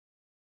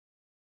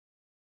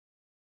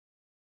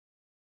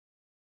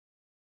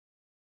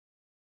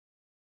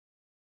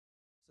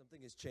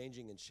Something is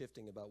changing and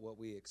shifting about what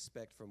we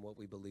expect from what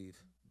we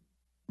believe.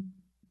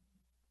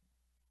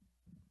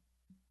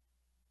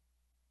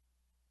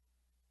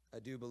 I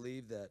do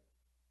believe that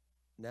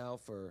now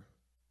for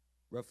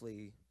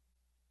roughly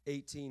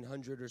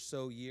 1,800 or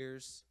so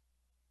years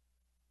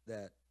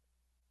that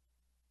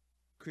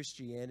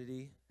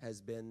Christianity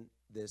has been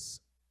this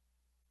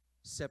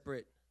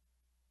separate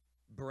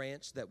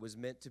branch that was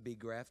meant to be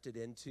grafted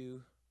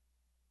into.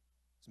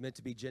 It's meant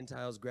to be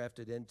Gentiles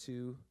grafted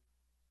into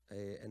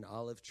an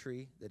olive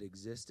tree that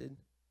existed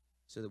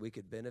so that we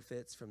could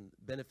benefit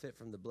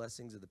from the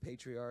blessings of the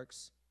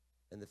patriarchs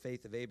and the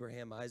faith of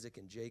Abraham, Isaac,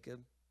 and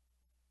Jacob.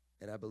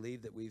 And I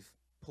believe that we've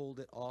pulled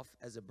it off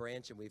as a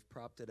branch and we've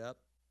propped it up.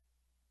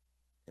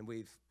 And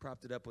we've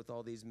propped it up with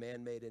all these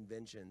man-made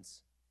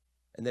inventions.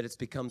 And that it's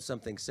become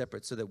something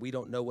separate so that we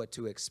don't know what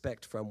to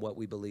expect from what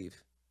we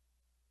believe.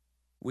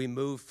 We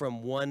move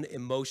from one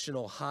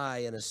emotional high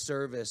in a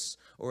service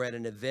or at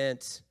an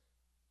event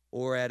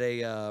or at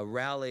a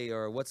rally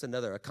or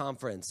a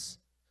conference.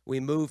 We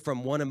move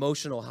from one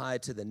emotional high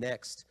to the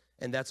next.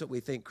 And that's what we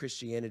think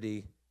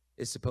Christianity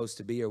is supposed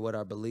to be, or what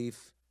our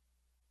belief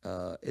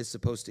is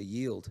supposed to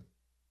yield.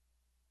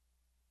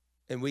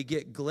 And we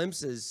get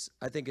glimpses,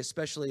 I think,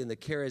 especially in the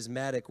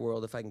charismatic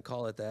world, if I can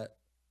call it that,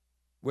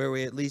 where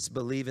we at least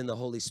believe in the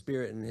Holy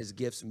Spirit and his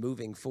gifts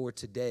moving for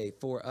today,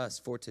 for us,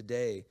 for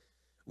today.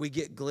 We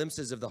get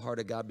glimpses of the heart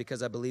of God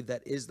because I believe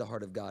that is the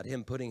heart of God,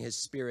 him putting his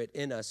Spirit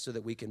in us so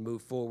that we can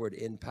move forward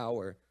in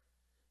power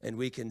and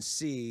we can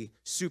see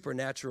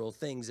supernatural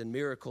things and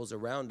miracles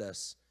around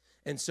us.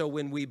 And so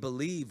when we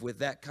believe with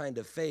that kind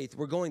of faith,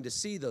 we're going to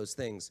see those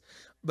things.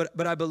 But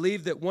I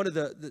believe that one of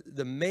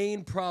the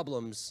main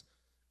problems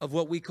of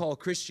what we call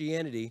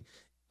Christianity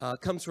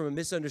comes from a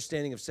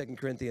misunderstanding of 2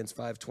 Corinthians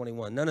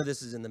 5:21. None of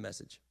this is in the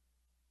message.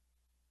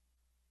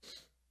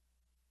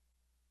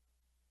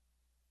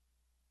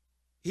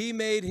 He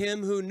made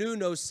him who knew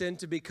no sin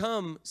to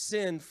become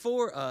sin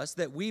for us,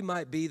 that we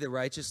might be the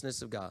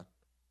righteousness of God.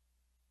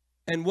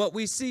 And what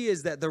we see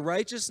is that the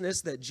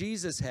righteousness that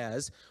Jesus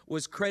has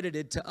was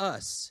credited to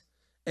us.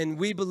 And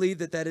we believe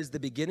that that is the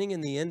beginning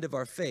and the end of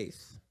our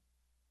faith.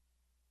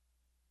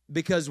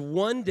 Because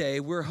one day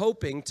we're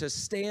hoping to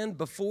stand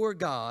before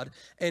God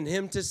and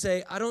him to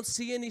say, I don't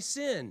see any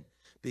sin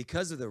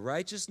because of the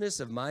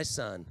righteousness of my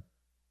Son.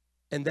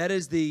 And that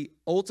is the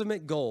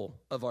ultimate goal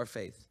of our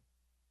faith.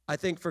 I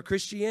think for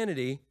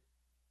Christianity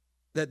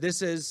that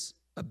this is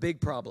a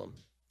big problem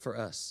for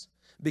us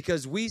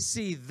because we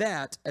see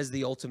that as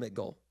the ultimate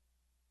goal.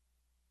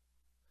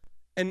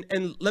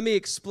 And let me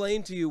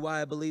explain to you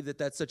why I believe that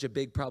that's such a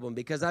big problem,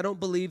 because I don't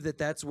believe that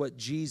that's what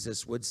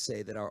Jesus would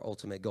say that our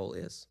ultimate goal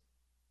is.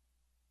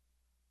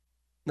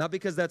 Not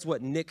because that's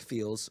what Nick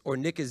feels or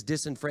Nick is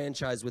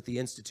disenfranchised with the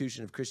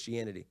institution of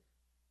Christianity.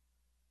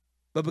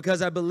 But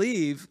because I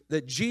believe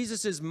that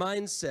Jesus'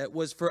 mindset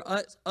was for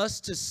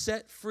us to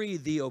set free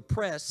the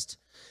oppressed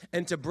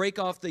and to break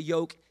off the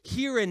yoke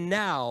here and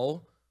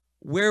now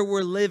where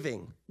we're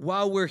living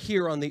while we're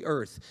here on the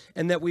earth,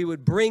 and that we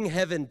would bring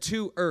heaven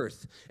to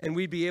earth and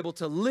we'd be able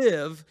to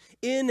live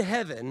in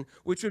heaven,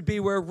 which would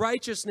be where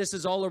righteousness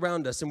is all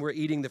around us and we're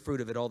eating the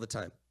fruit of it all the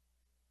time.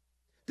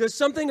 Does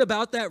something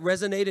about that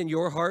resonate in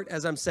your heart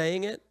as I'm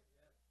saying it?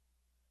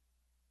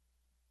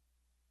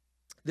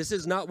 This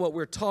is not what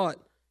we're taught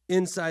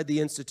inside the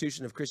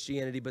institution of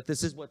Christianity, but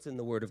this is what's in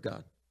the Word of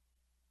God.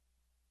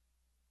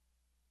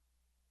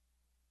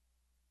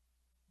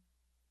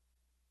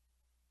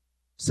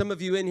 Some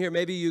of you in here,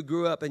 maybe you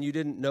grew up and you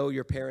didn't know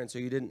your parents, or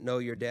you didn't know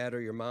your dad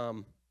or your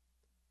mom,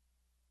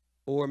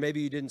 or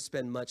maybe you didn't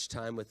spend much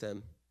time with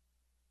them.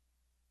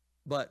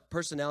 But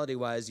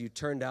personality-wise, you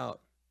turned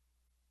out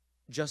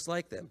just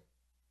like them.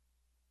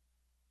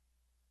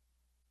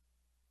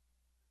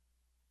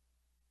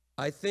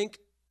 I think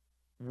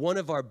one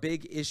of our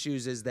big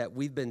issues is that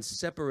we've been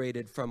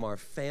separated from our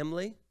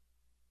family.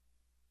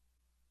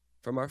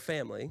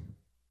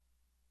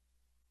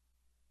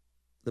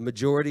 The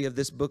majority of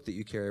this book that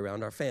you carry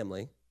around, our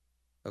family,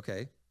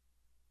 okay?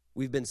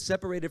 We've been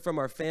separated from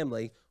our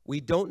family. We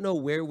don't know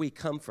where we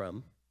come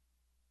from.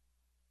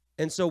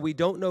 And so we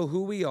don't know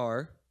who we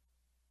are,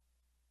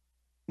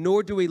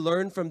 nor do we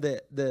learn from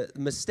the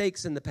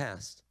mistakes in the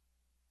past.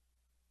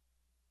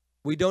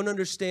 We don't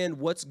understand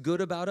what's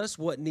good about us,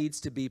 what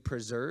needs to be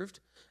preserved,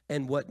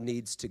 and what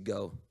needs to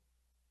go.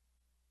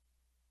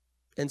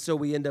 And so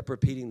we end up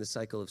repeating the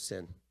cycle of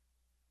sin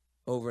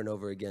over and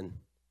over again,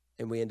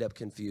 and we end up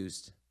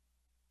confused.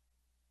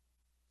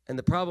 And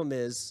the problem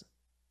is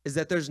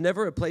that there's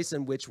never a place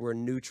in which we're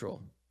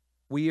neutral.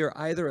 We are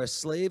either a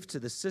slave to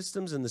the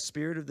systems and the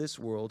spirit of this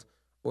world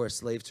or a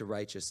slave to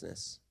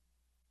righteousness.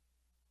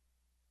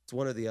 It's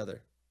one or the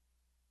other.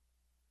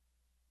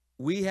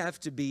 We have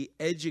to be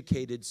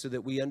educated so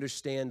that we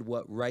understand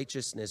what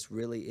righteousness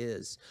really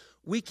is.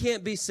 We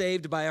can't be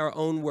saved by our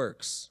own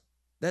works.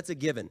 That's a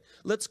given.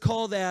 Let's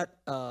call that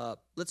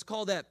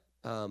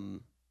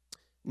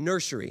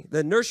nursery.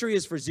 The nursery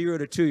is for 0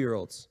 to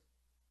 2-year-olds,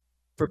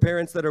 for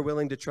parents that are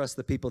willing to trust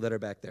the people that are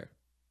back there.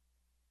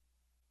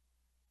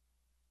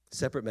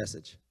 Separate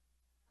message.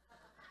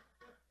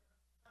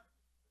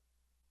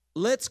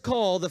 let's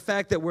call the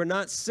fact that we're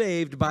not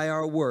saved by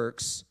our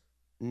works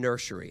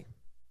nursery.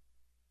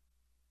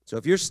 So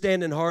if you're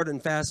standing hard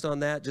and fast on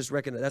that, just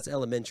recognize that's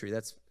elementary.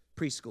 That's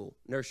preschool,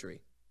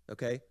 nursery,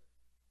 okay?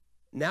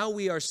 Now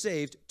we are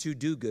saved to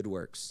do good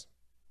works.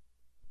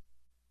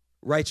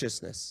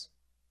 Righteousness.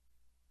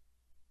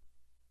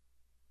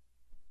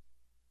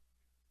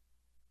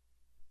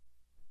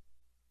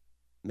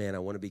 Man, I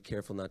want to be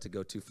careful not to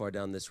go too far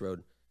down this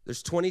road.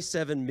 There's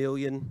 27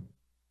 million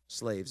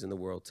slaves in the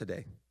world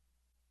today.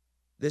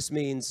 This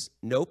means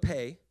no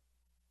pay,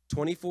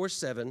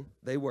 24/7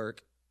 they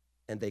work,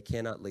 and they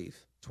cannot leave.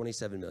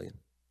 27 million.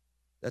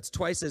 That's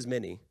twice as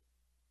many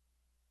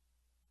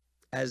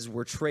as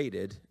were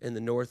traded in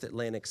the North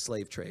Atlantic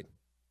slave trade,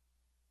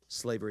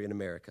 slavery in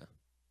America.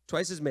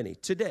 Twice as many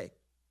today.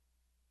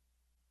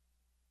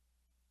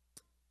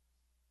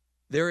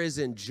 There is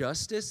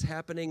injustice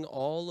happening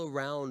all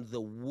around the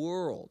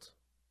world.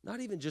 Not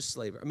even just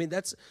slavery. I mean,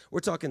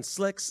 we're talking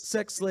sex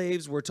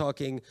slaves. We're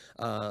talking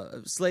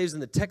slaves in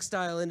the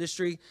textile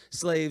industry,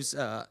 slaves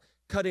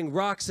cutting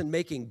rocks and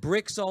making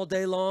bricks all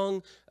day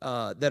long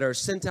that are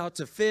sent out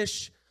to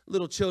fish.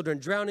 Little children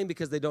drowning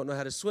because they don't know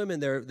how to swim,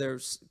 and they're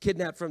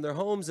kidnapped from their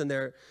homes, and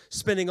they're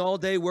spending all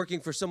day working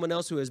for someone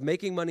else who is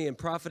making money and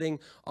profiting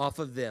off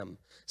of them.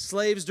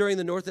 Slaves during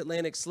the North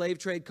Atlantic slave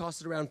trade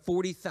costed around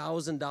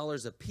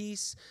 $40,000 a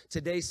piece.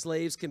 Today,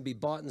 slaves can be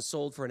bought and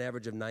sold for an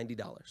average of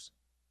 $90.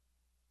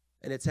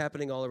 And it's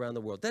happening all around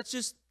the world. That's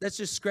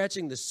just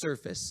scratching the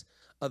surface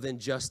of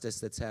injustice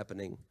that's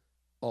happening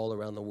all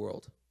around the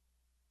world.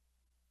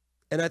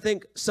 And I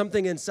think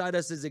something inside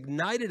us is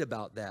ignited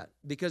about that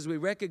because we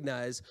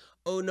recognize,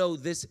 oh no,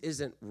 this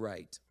isn't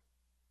right.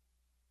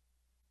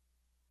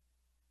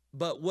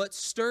 But what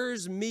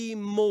stirs me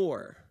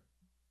more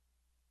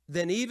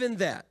than even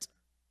that,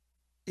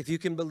 if you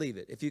can believe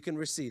it, if you can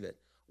receive it,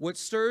 what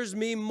stirs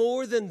me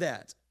more than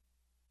that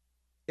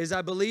is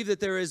I believe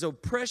that there is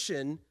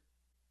oppression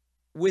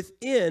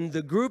within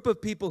the group of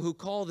people who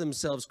call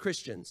themselves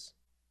Christians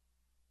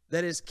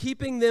that is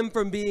keeping them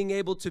from being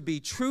able to be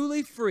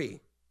truly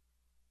free.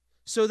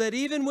 So that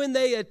even when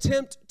they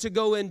attempt to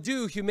go and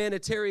do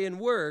humanitarian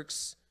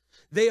works,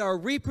 they are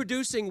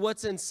reproducing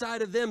what's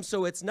inside of them,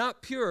 so it's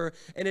not pure,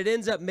 and it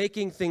ends up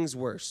making things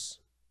worse.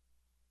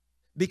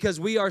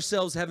 Because we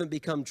ourselves haven't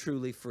become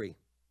truly free.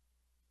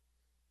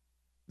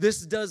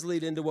 This does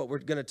lead into what we're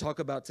going to talk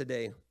about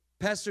today.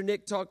 Pastor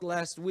Nick talked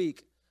last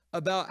week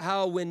about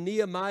how when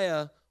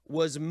Nehemiah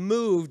was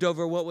moved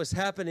over what was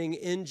happening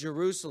in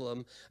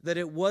Jerusalem, that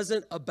it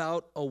wasn't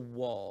about a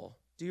wall.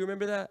 Do you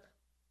remember that?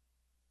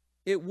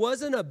 It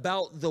wasn't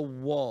about the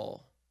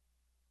wall.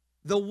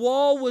 The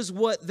wall was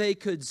what they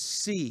could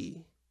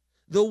see.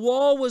 The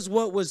wall was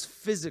what was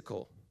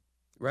physical,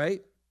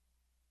 right?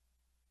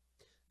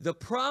 The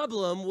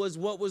problem was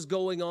what was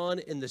going on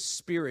in the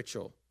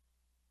spiritual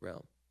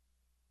realm.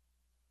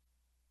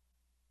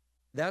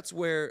 That's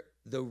where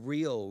the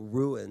real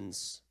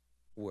ruins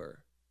were.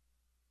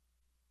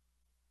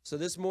 So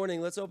this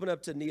morning, let's open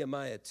up to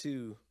Nehemiah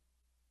 2.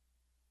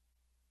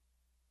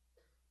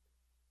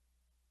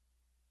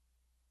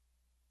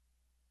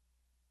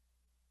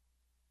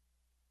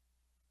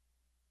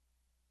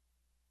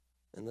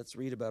 And let's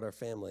read about our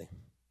family.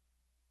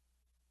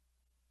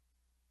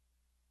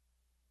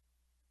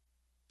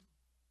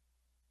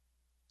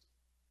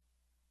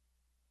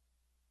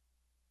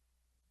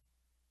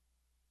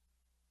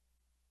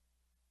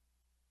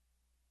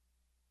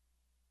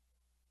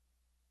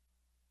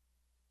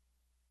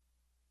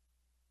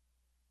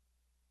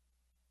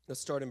 Let's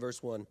start in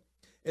verse 1.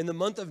 In the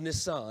month of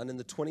Nisan, in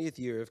the 20th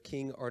year of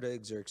King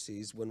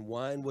Artaxerxes, when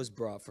wine was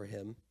brought for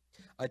him,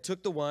 I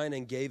took the wine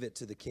and gave it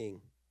to the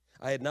king.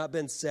 I had not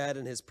been sad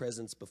in his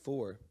presence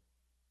before.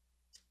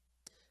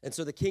 And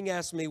so the king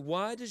asked me,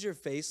 why does your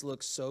face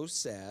look so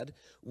sad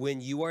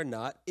when you are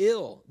not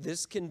ill?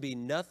 This can be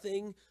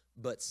nothing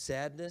but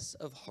sadness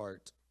of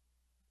heart.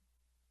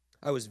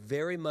 I was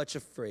very much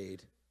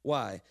afraid.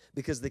 Why?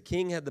 Because the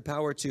king had the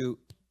power to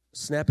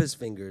snap his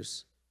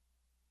fingers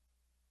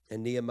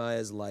and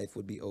Nehemiah's life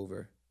would be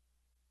over.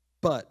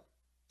 But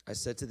I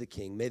said to the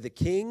king, may the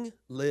king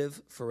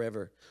live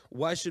forever.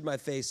 Why should my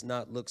face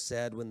not look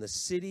sad when the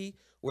city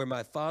where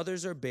my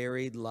fathers are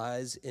buried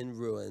lies in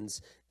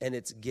ruins and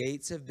its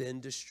gates have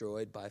been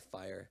destroyed by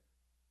fire?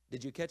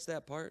 Did you catch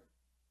that part?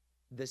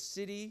 The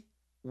city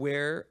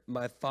where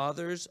my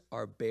fathers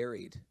are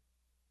buried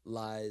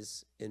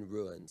lies in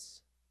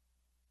ruins.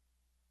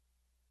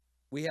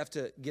 We have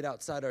to get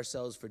outside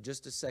ourselves for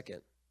just a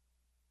second.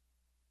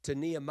 To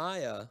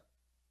Nehemiah,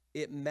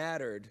 it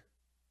mattered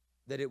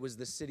that it was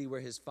the city where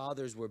his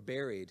fathers were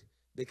buried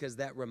because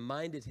that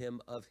reminded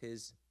him of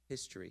his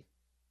history,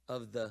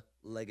 of the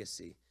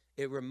legacy.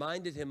 It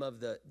reminded him of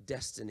the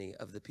destiny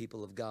of the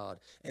people of God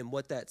and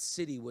what that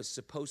city was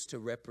supposed to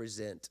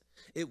represent.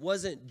 It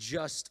wasn't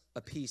just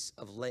a piece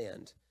of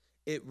land.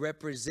 It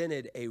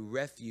represented a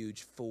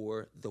refuge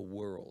for the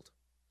world.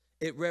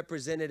 It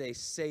represented a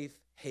safe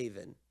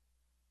haven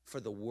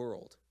for the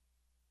world.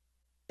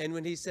 And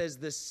when he says,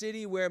 the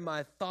city where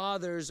my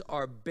fathers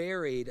are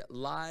buried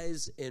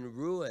lies in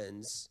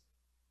ruins,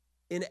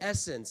 In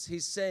essence,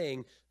 he's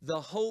saying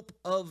the hope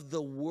of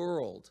the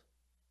world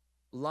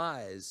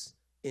lies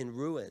in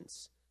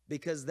ruins,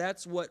 because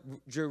that's what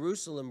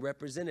Jerusalem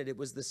represented. It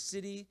was the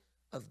city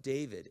of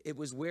David. It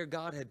was where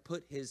God had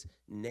put his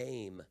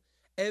name.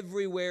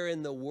 Everywhere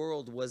in the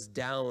world was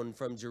down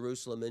from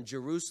Jerusalem, and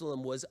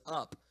Jerusalem was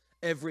up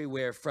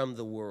everywhere from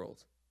the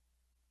world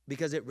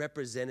because it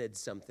represented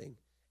something.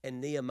 And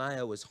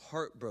Nehemiah was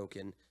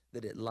heartbroken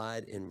that it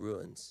lied in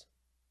ruins.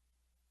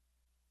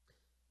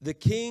 The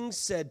king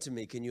said to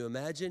me, can you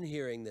imagine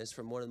hearing this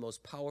from one of the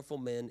most powerful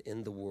men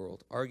in the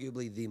world,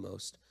 arguably the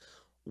most?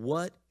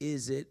 What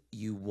is it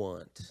you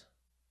want?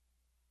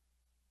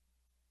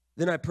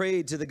 Then I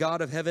prayed to the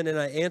God of heaven, and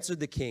I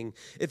answered the king,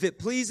 if it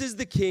pleases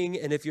the king,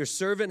 and if your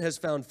servant has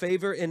found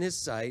favor in his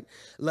sight,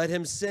 let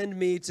him send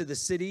me to the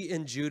city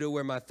in Judah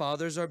where my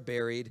fathers are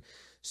buried,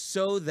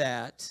 so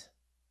that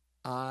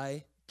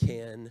I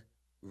can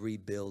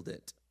rebuild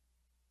it.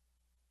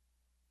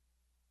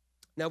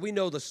 Now, we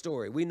know the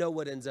story. We know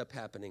what ends up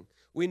happening.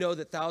 We know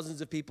that thousands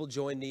of people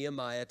joined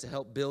Nehemiah to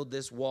help build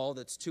this wall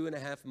that's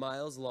 2.5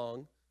 miles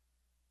long,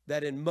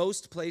 that in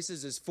most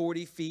places is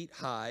 40 feet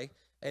high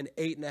and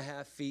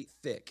 8.5 feet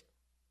thick.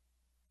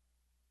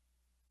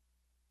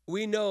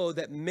 We know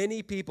that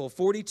many people,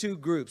 42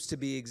 groups to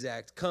be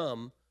exact,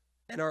 come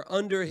and are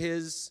under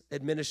his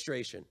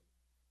administration,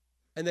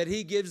 and that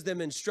he gives them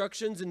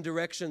instructions and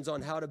directions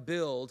on how to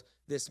build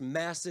this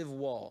massive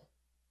wall.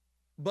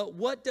 But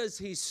what does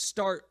he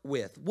start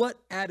with? What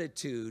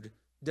attitude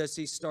does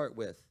he start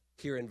with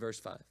here in verse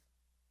 5?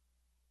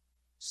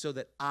 So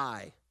that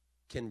I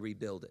can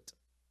rebuild it.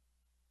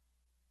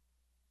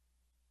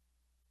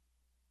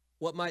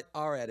 What might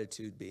our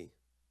attitude be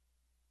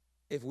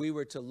if we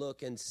were to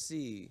look and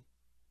see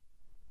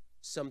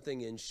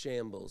something in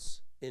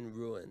shambles, in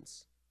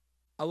ruins?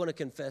 I want to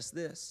confess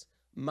this.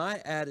 My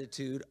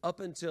attitude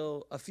up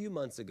until a few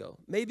months ago,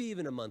 maybe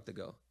even a month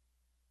ago,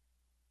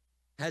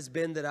 has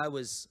been that I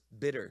was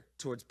bitter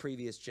towards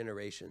previous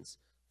generations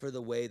for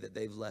the way that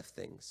they've left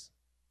things.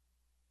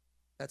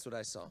 That's what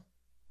I saw.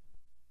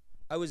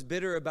 I was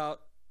bitter about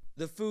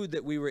the food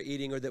that we were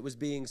eating or that was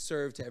being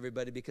served to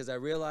everybody, because I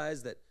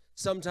realized that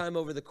sometime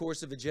over the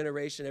course of a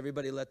generation,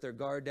 everybody let their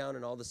guard down,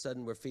 and all of a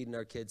sudden we're feeding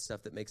our kids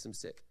stuff that makes them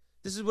sick.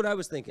 This is what I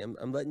was thinking.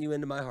 I'm letting you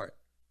into my heart.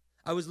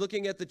 I was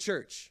looking at the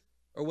church,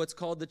 or what's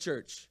called the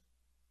church,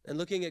 and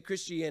looking at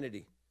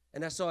Christianity.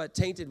 And I saw it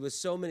tainted with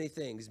so many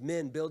things,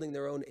 men building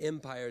their own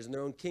empires and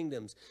their own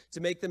kingdoms to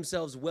make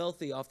themselves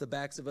wealthy off the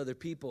backs of other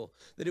people,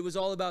 that it was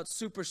all about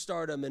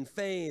superstardom and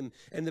fame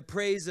and the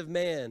praise of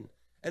man.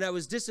 And I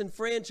was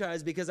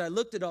disenfranchised because I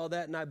looked at all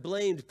that and I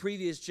blamed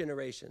previous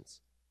generations.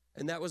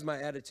 And that was my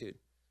attitude.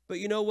 But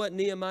you know what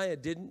Nehemiah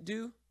didn't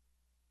do?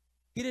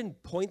 He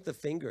didn't point the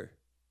finger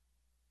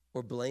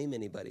or blame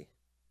anybody.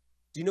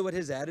 Do you know what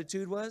his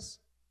attitude was?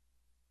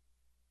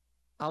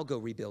 I'll go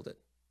rebuild it.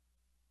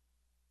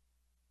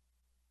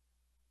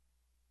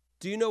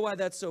 Do you know why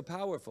that's so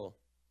powerful?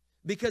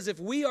 Because if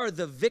we are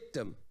the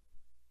victim,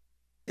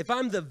 if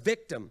I'm the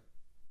victim,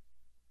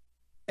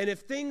 and if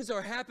things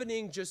are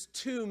happening just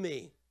to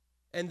me,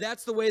 and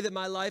that's the way that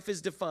my life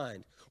is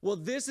defined, well,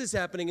 this is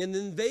happening, and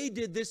then they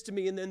did this to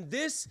me, and then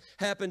this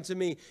happened to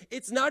me.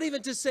 It's not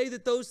even to say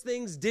that those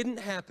things didn't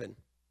happen.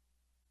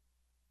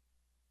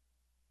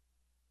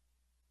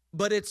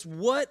 But it's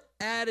what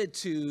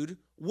attitude,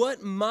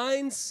 what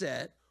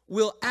mindset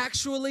will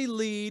actually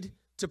lead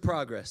to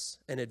progress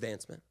and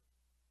advancement.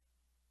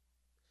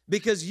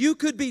 Because you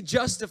could be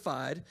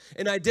justified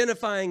in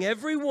identifying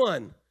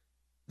everyone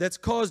that's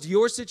caused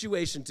your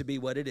situation to be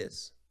what it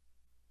is.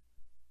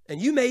 And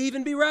you may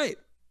even be right.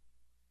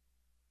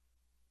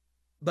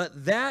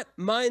 But that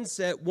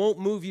mindset won't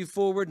move you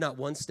forward not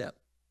one step.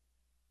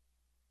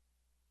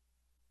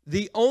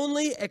 The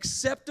only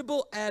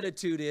acceptable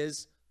attitude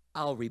is,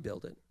 I'll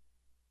rebuild it.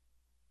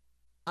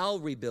 I'll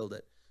rebuild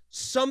it.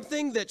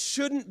 Something that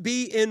shouldn't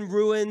be in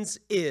ruins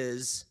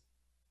is,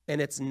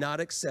 and it's not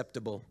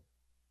acceptable.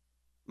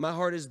 My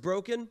heart is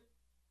broken,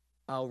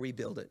 I'll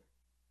rebuild it.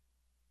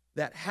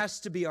 That has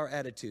to be our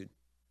attitude.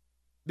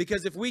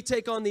 Because if we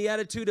take on the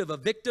attitude of a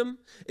victim,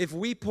 if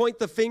we point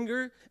the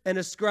finger and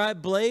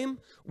ascribe blame,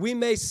 we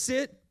may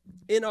sit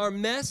in our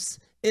mess,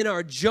 in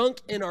our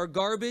junk, in our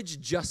garbage,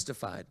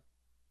 justified,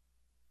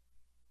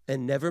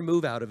 and never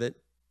move out of it.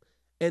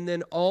 And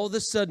then all of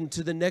a sudden,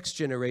 to the next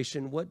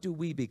generation, what do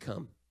we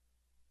become?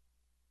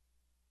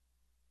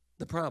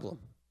 The problem.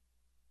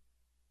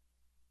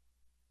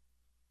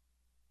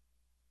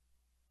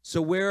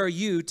 So where are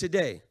you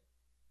today?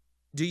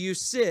 Do you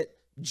sit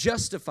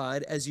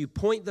justified as you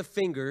point the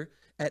finger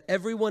at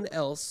everyone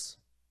else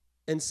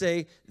and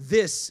say,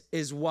 this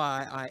is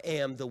why I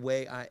am the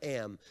way I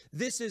am.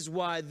 This is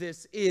why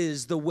this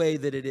is the way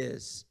that it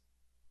is?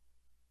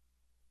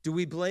 Do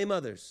we blame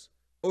others?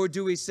 Or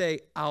do we say,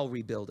 I'll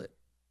rebuild it?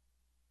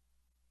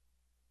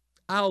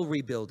 I'll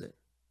rebuild it.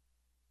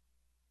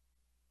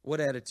 What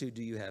attitude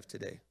do you have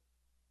today?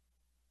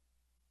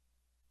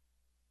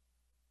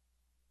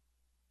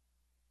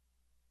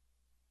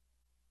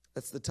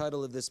 That's the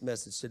title of this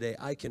message today.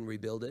 I can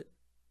rebuild it.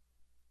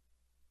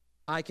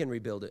 I can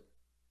rebuild it.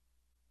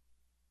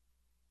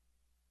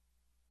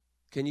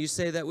 Can you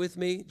say that with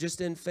me,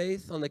 just in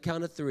faith, on the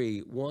count of 3?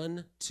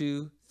 1,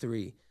 2,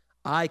 3.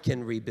 I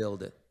can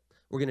rebuild it.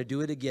 We're going to do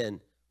it again.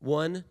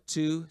 1,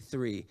 2,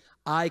 3.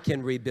 I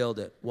can rebuild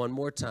it. One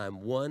more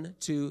time. 1,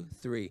 2,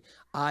 3.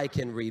 I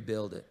can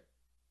rebuild it.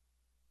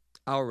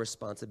 Our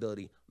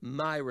responsibility.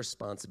 My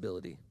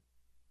responsibility.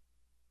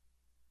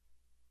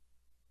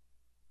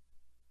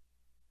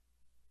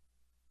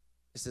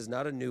 This is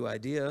not a new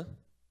idea.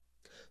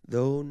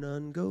 Though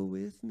none go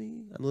with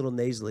me. I'm a little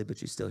nasally,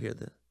 but you still hear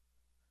the.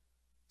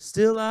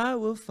 Still I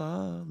will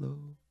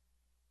follow.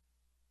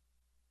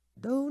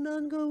 Though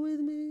none go with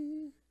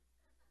me.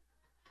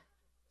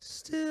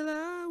 Still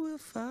I will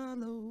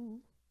follow.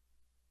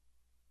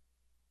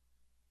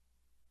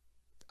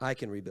 I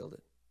can rebuild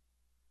it.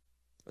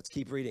 Let's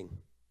keep reading.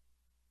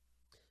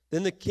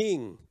 Then the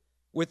king,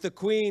 with the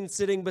queen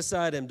sitting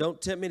beside him.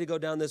 Don't tempt me to go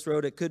down this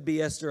road. It could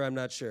be Esther, I'm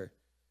not sure.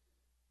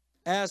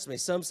 Asked me.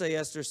 Some say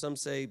Esther, some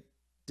say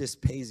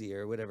Dysphasia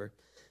or whatever.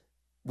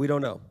 We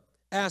don't know.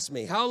 Asked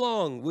me, how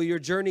long will your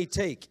journey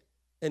take,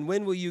 and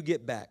when will you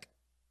get back?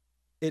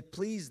 It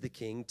pleased the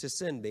king to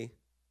send me,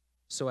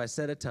 so I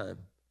set a time.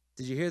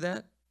 Did you hear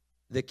that?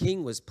 The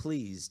king was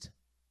pleased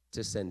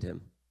to send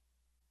him.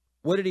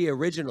 What did he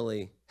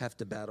originally have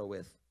to battle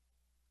with?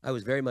 I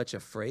was very much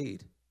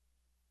afraid.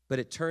 But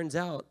it turns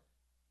out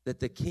that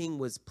the king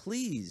was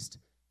pleased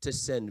to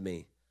send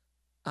me.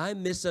 I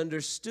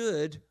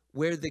misunderstood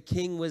where the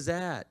king was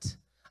at.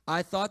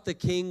 I thought the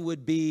king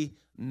would be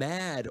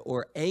mad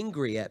or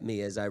angry at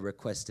me as I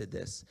requested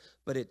this.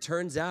 But it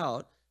turns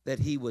out that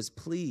he was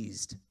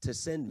pleased to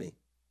send me.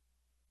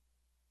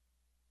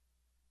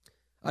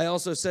 I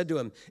also said to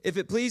him, if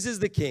it pleases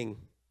the king,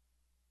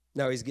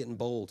 now he's getting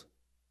bold,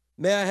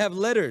 may I have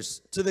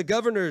letters to the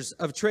governors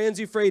of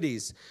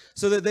Trans-Euphrates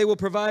so that they will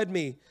provide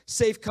me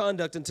safe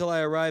conduct until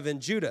I arrive in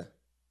Judah.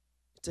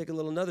 Take a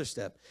little another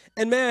step.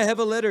 And may I have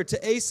a letter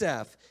to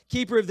Asaph,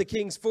 keeper of the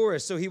king's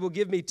forest, so he will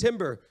give me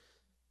timber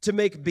to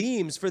make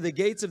beams for the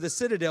gates of the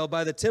citadel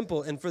by the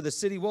temple and for the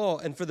city wall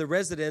and for the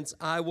residence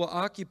I will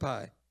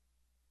occupy.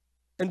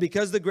 And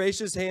because the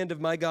gracious hand of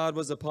my God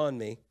was upon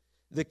me,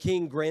 the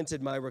king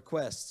granted my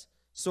requests.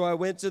 So I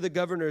went to the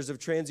governors of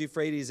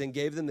Trans-Euphrates and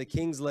gave them the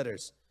king's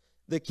letters.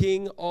 The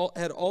king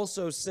had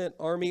also sent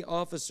army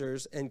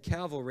officers and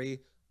cavalry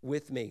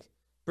with me.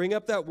 Bring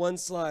up that one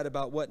slide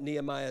about what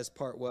Nehemiah's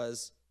part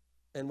was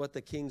and what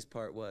the king's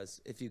part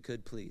was, if you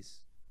could,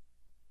 please.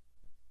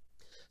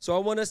 So I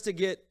want us to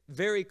get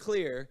very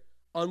clear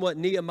on what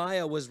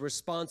Nehemiah was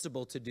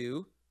responsible to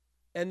do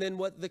and then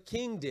what the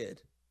king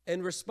did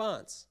in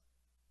response.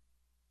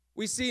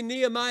 We see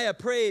Nehemiah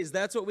praise.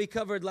 That's what we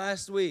covered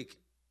last week.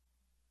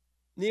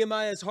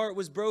 Nehemiah's heart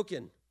was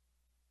broken.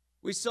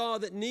 We saw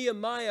that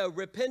Nehemiah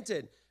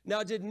repented.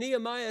 Now, did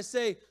Nehemiah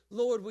say,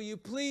 Lord, will you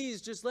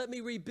please just let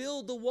me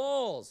rebuild the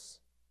walls?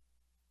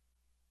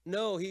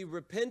 No, he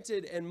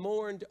repented and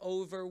mourned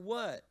over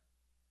what?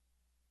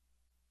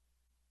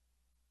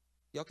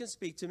 Y'all can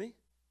speak to me.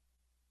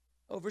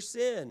 Over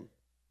sin,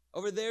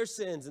 over their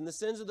sins and the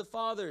sins of the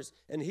fathers.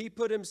 And he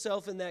put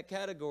himself in that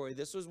category.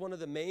 This was one of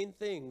the main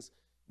things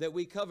that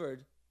we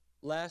covered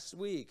last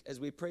week as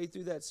we prayed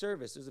through that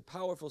service. It was a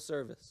powerful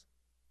service.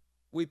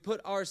 We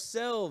put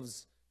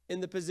ourselves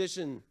in the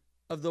position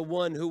of the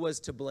one who was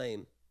to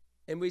blame.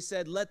 And we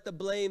said, let the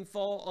blame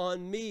fall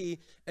on me,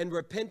 and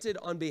repented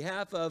on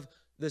behalf of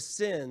the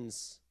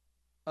sins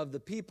of the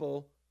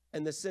people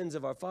and the sins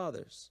of our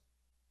fathers.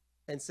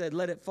 And said,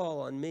 let it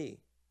fall on me.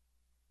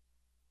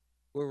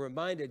 We're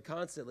reminded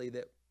constantly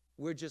that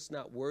we're just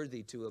not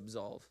worthy to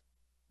absolve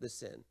the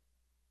sin.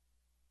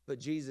 But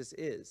Jesus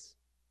is.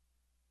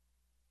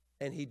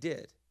 And he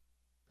did.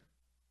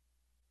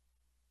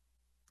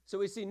 So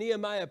we see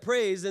Nehemiah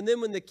praise, and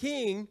then when the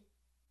king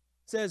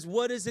says,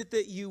 what is it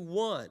that you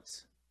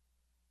want?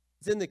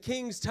 It's in the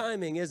king's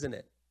timing, isn't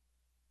it?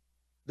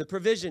 The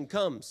provision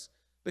comes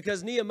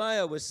because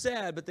Nehemiah was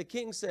sad, but the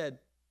king said,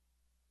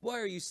 why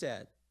are you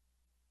sad?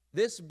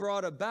 This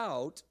brought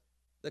about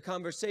the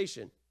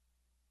conversation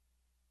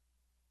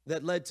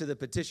that led to the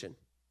petition.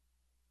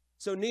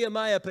 So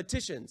Nehemiah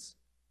petitions,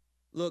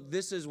 look,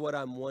 this is what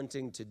I'm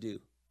wanting to do,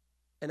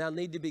 and I'll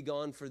need to be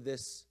gone for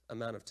this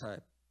amount of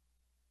time.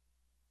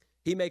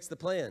 He makes the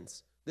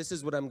plans. This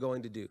is what I'm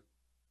going to do.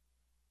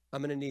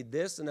 I'm going to need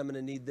this and I'm going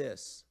to need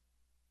this.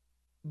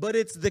 But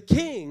it's the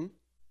king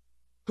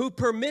who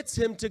permits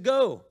him to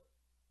go.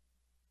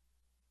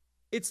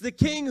 It's the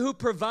king who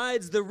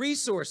provides the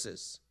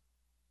resources.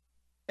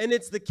 And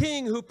it's the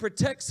king who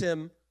protects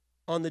him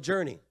on the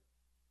journey.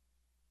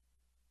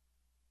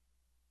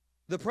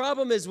 The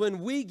problem is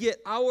when we get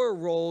our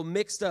role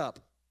mixed up.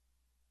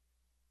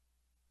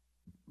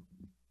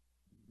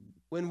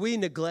 When we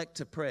neglect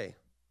to pray.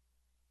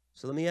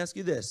 So let me ask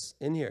you this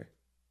in here.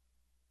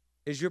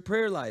 Is your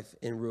prayer life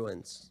in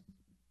ruins?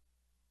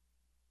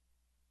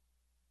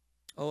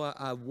 Oh,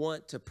 I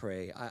want to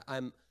pray.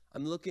 I'm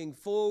looking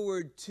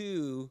forward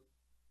to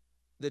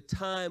the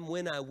time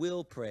when I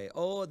will pray.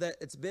 Oh, that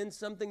it's been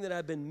something that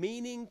I've been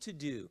meaning to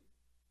do.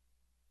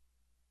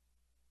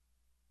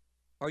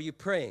 Are you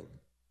praying?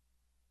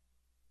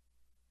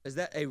 Is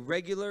that a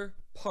regular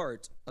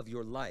part of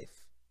your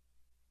life?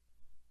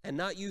 And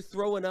not you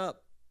throwing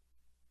up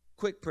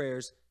quick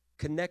prayers,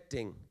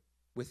 connecting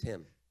with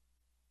him.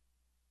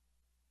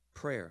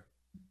 Prayer.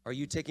 Are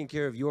you taking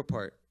care of your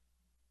part?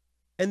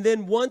 And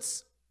then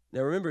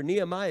now remember,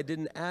 Nehemiah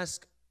didn't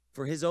ask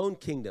for his own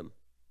kingdom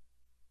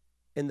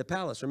in the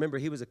palace. Remember,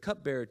 he was a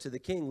cupbearer to the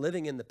king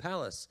living in the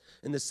palace,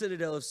 in the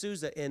citadel of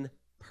Susa in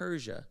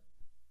Persia.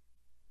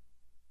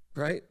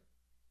 Right?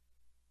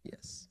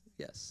 Yes,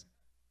 yes.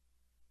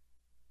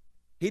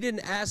 He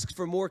didn't ask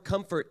for more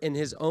comfort in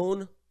his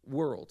own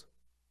world.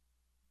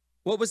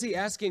 What was he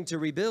asking to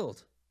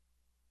rebuild?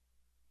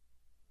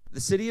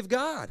 The city of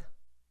God,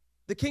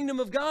 the kingdom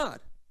of God.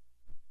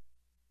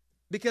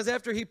 Because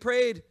after he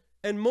prayed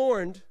and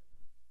mourned,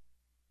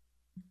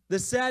 the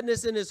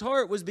sadness in his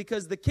heart was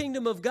because the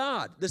kingdom of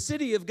God, the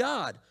city of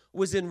God,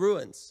 was in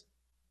ruins.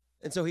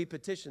 And so he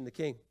petitioned the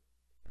king.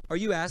 Are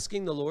you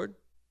asking the Lord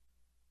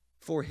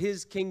for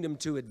his kingdom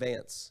to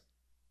advance?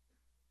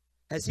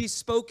 Has he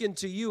spoken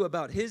to you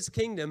about his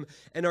kingdom,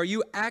 and are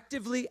you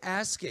actively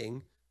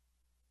asking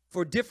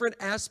for different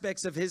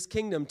aspects of his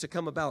kingdom to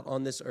come about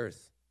on this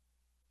earth?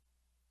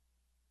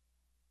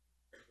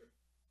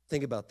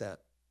 Think about that.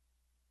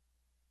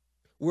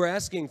 We're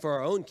asking for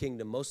our own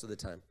kingdom most of the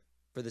time,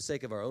 for the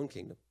sake of our own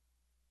kingdom.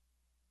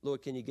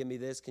 Lord, can you give me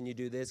this? Can you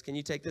do this? Can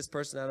you take this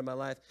person out of my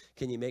life?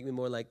 Can you make me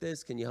more like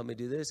this? Can you help me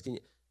do this?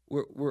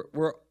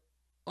 We're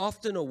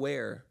often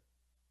aware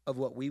of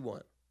what we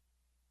want.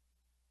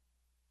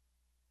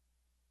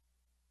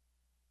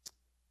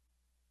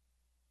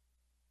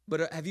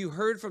 But have you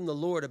heard from the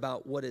Lord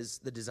about what is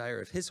the desire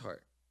of his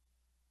heart?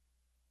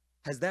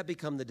 Has that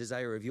become the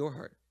desire of your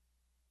heart?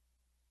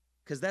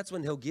 Because that's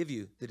when he'll give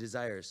you the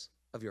desires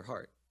of your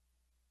heart.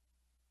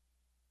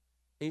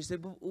 And you say,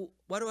 well,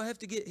 why do I have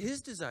to get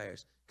his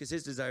desires? Because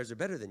his desires are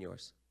better than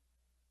yours.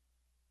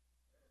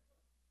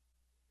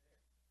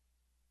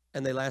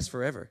 And they last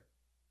forever.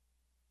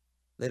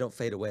 They don't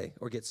fade away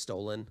or get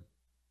stolen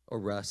or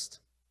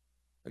rust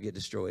or get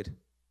destroyed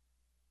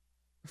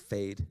or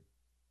fade.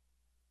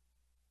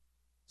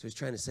 So he's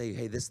trying to say,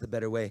 hey, this is the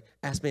better way.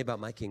 Ask me about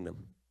my kingdom.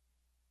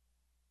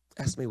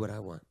 Ask me what I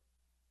want.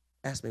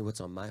 Ask me what's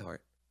on my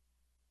heart.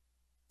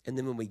 And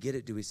then when we get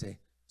it, do we say,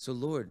 so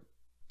Lord,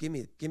 give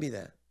me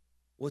that.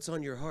 What's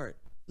on your heart?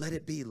 Let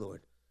it be,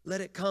 Lord.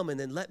 Let it come, and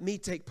then let me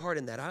take part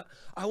in that.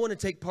 I want to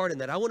take part in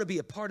that. I want to be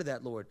a part of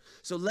that, Lord.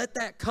 So let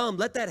that come.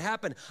 Let that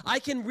happen. I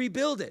can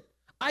rebuild it.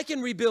 I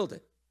can rebuild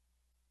it.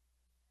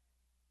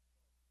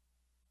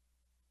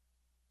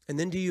 And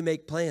then do you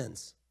make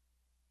plans?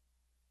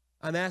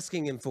 I'm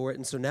asking him for it,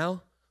 and so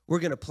now we're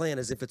going to plan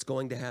as if it's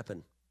going to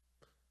happen.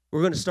 We're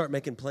going to start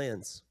making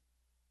plans,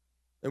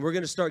 and we're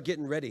going to start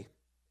getting ready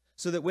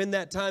so that when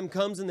that time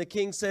comes and the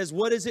king says,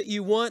 what is it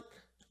you want?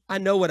 I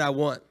know what I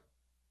want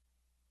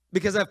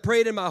because I've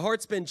prayed and my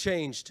heart's been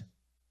changed.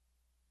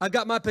 I've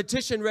got my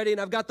petition ready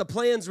and I've got the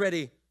plans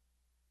ready.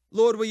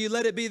 Lord, will you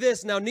let it be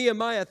this? Now,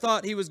 Nehemiah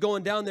thought he was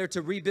going down there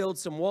to rebuild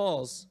some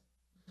walls.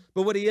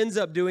 But what he ends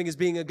up doing is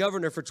being a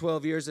governor for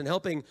 12 years and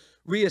helping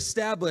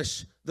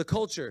reestablish the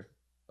culture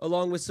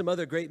along with some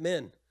other great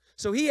men.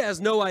 So he has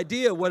no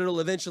idea what it'll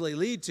eventually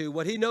lead to.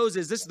 What he knows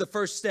is this is the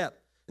first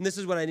step, and this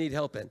is what I need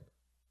help in.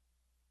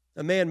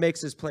 A man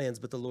makes his plans,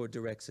 but the Lord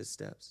directs his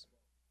steps.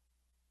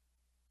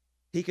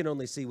 He can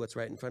only see what's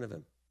right in front of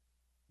him.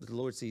 But the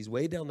Lord sees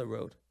way down the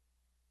road.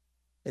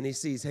 And he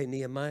sees, hey,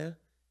 Nehemiah,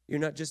 you're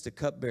not just a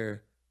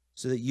cupbearer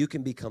so that you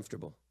can be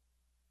comfortable,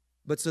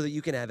 but so that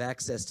you can have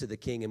access to the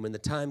king. And when the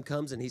time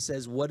comes and he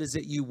says, what is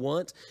it you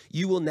want?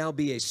 You will now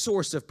be a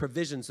source of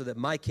provision so that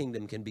my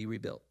kingdom can be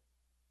rebuilt.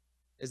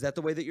 Is that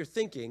the way that you're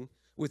thinking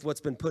with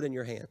what's been put in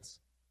your hands?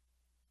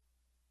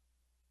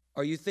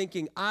 Are you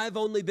thinking, I've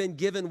only been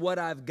given what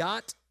I've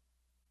got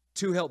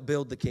to help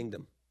build the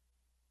kingdom?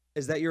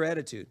 Is that your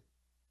attitude?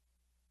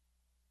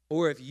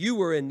 Or if you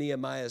were in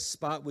Nehemiah's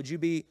spot, would you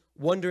be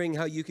wondering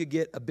how you could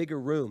get a bigger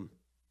room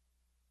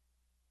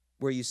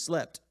where you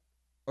slept?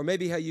 Or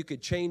maybe how you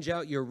could change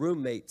out your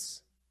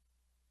roommates?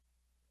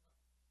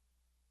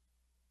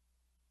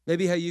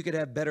 Maybe how you could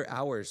have better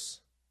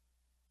hours,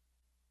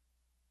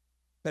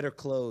 better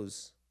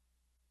clothes.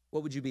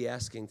 What would you be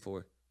asking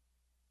for?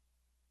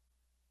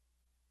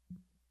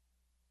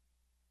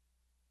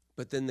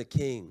 But then the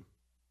king,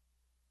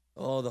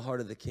 oh, the heart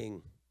of the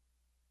king,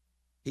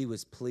 he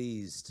was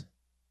pleased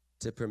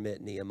to permit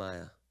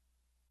Nehemiah.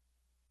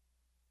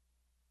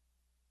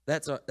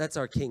 That's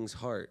our king's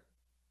heart.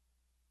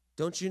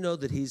 Don't you know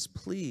that he's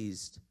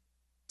pleased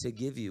to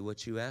give you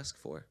what you ask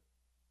for?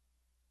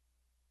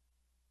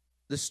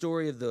 The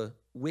story of the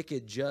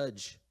wicked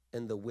judge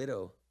and the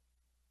widow,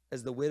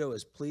 as the widow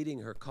is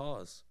pleading her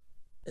cause,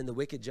 and the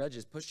wicked judge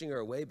is pushing her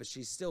away, but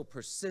she's still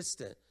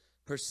persistent.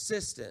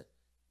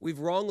 We've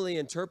wrongly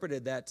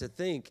interpreted that to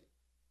think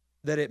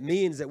that it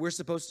means that we're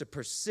supposed to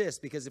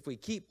persist, because if we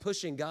keep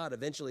pushing God,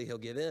 eventually he'll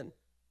give in.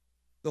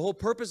 The whole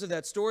purpose of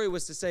that story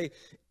was to say,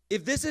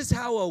 if this is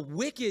how a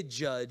wicked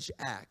judge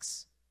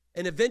acts,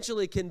 and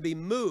eventually can be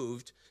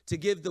moved to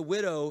give the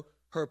widow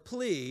her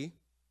plea,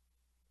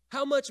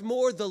 how much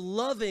more the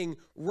loving,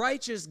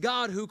 righteous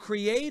God who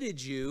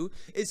created you,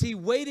 is he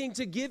waiting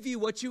to give you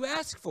what you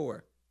ask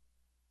for?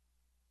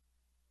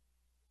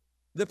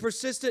 The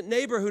persistent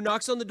neighbor who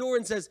knocks on the door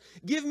and says,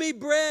 give me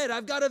bread,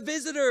 I've got a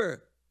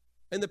visitor.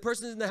 And the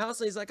person's in the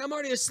house and he's like, I'm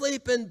already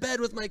asleep in bed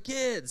with my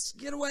kids,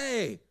 get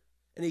away.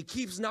 And he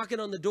keeps knocking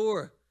on the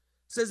door.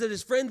 Says that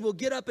his friend will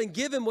get up and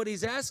give him what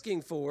he's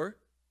asking for,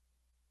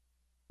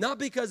 not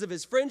because of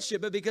his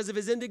friendship, but because of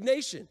his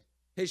indignation,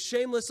 his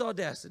shameless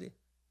audacity.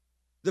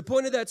 The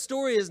point of that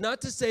story is not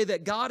to say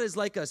that God is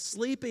like a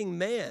sleeping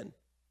man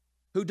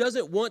who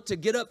doesn't want to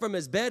get up from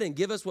his bed and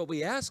give us what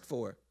we ask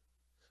for,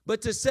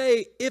 but to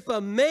say if a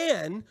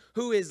man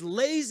who is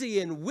lazy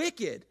and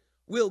wicked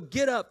will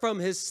get up from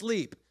his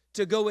sleep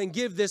to go and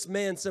give this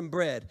man some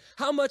bread,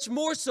 how much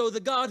more so the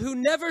God who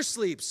never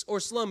sleeps or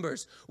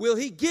slumbers, will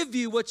he give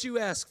you what you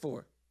ask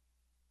for?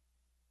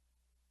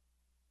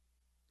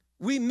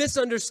 We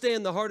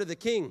misunderstand the heart of the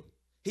king.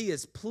 He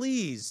is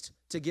pleased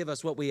to give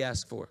us what we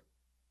ask for.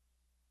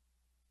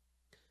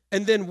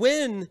 And then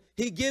when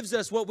he gives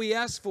us what we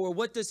ask for,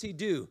 what does he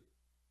do?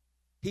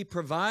 He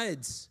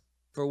provides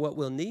for what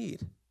we'll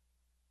need.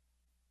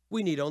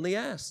 We need only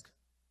ask.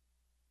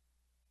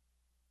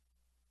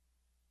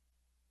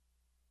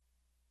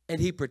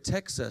 And he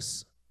protects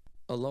us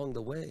along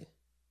the way.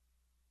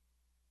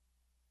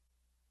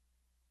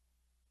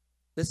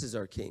 This is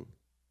our king.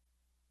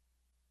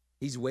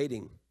 He's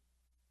waiting.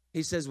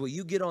 He says, will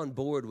you get on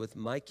board with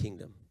my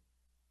kingdom?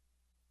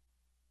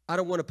 I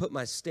don't want to put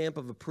my stamp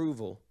of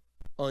approval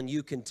on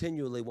you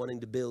continually wanting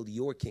to build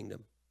your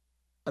kingdom.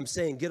 I'm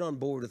saying get on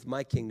board with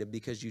my kingdom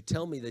because you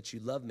tell me that you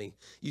love me.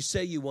 You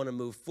say you want to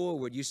move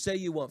forward. You say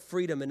you want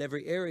freedom in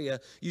every area.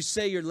 You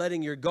say you're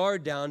letting your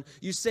guard down.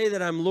 You say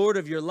that I'm Lord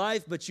of your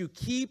life, but you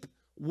keep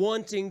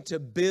wanting to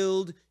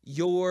build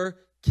your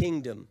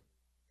kingdom.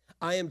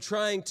 I am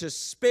trying to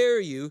spare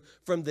you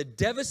from the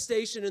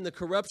devastation and the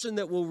corruption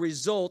that will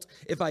result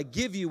if I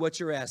give you what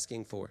you're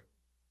asking for.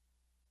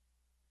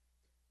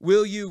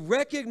 Will you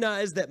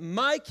recognize that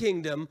my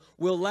kingdom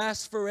will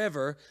last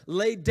forever?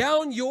 Lay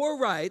down your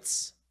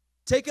rights,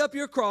 take up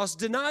your cross,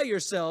 deny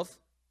yourself,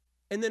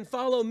 and then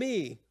follow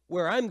me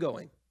where I'm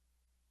going.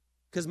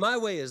 Because my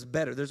way is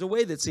better. There's a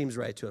way that seems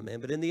right to a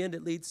man, but in the end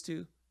it leads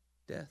to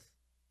death.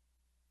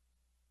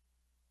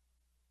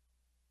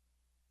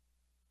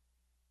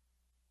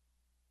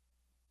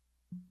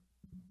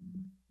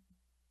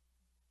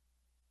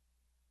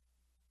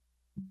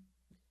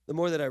 The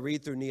more that I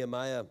read through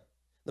Nehemiah,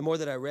 the more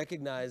that I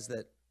recognize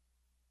that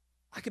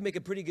I can make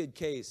a pretty good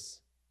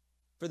case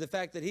for the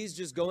fact that he's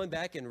just going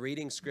back and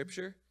reading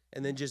scripture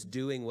and then just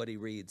doing what he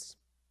reads.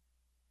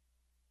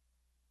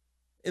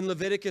 In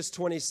Leviticus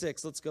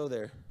 26, let's go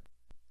there.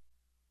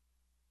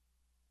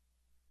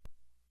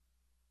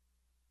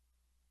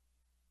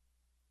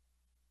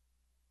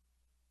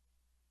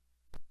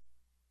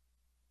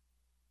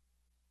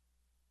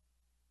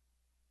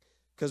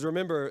 Because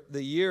remember,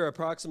 the year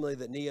approximately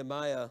that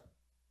Nehemiah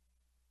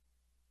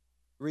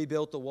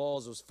rebuilt the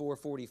walls was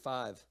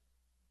 445.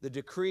 The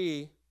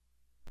decree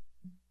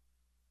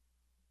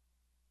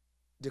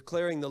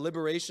declaring the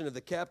liberation of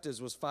the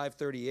captives was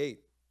 538.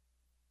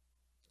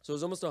 So it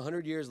was almost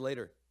 100 years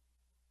later.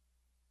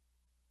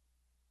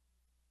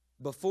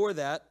 Before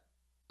that,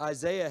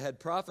 Isaiah had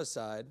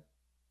prophesied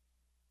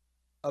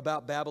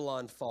about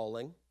Babylon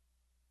falling,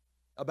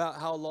 about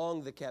how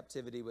long the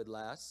captivity would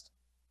last.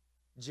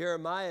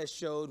 Jeremiah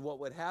showed what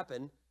would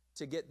happen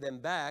to get them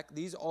back.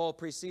 These all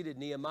preceded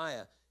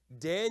Nehemiah.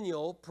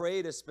 Daniel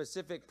prayed a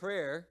specific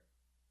prayer,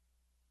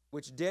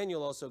 which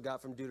Daniel also got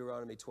from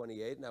Deuteronomy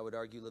 28, and I would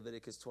argue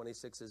Leviticus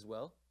 26 as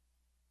well.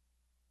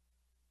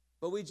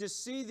 But we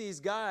just see these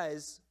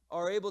guys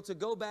are able to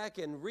go back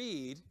and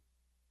read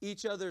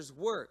each other's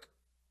work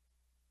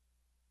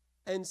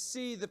and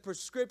see the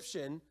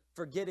prescription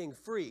for getting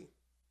free.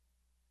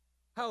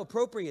 How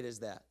appropriate is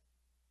that?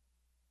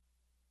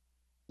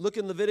 Look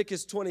in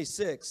Leviticus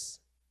 26.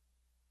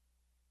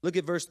 Look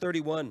at verse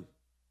 31.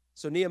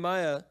 So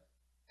Nehemiah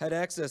had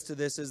access to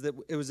this as that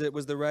it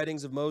was the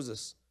writings of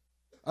Moses.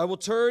 I will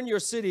turn your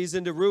cities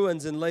into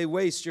ruins and lay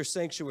waste your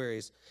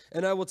sanctuaries,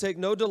 and I will take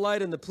no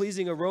delight in the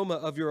pleasing aroma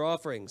of your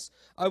offerings.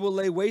 I will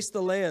lay waste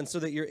the land so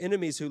that your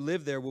enemies who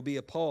live there will be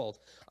appalled.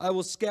 I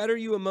will scatter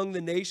you among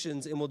the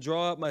nations and will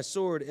draw out my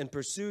sword and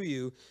pursue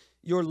you.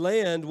 Your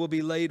land will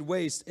be laid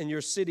waste and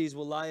your cities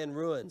will lie in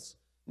ruins.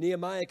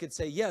 Nehemiah could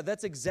say, yeah,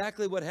 that's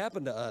exactly what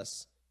happened to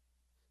us.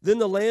 Then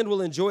the land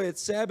will enjoy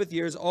its Sabbath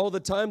years all the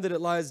time that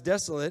it lies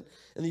desolate,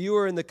 and you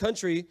are in the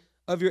country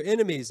of your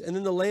enemies. And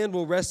then the land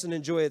will rest and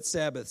enjoy its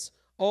Sabbaths.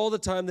 All the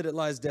time that it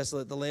lies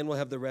desolate, the land will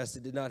have the rest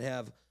it did not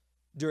have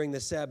during the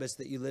Sabbaths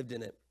that you lived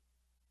in it.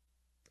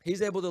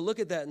 He's able to look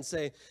at that and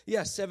say,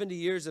 yeah, 70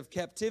 years of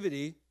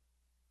captivity,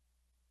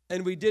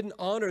 and we didn't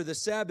honor the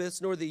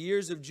Sabbaths nor the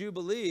years of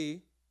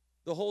Jubilee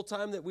the whole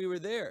time that we were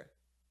there.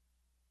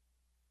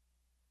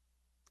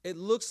 It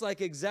looks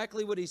like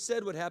exactly what he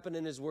said would happen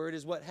in his word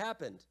is what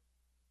happened.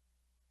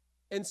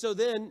 And so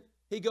then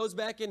he goes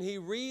back and he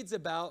reads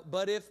about,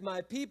 but if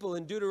my people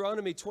in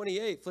Deuteronomy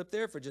 28, flip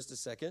there for just a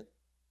second.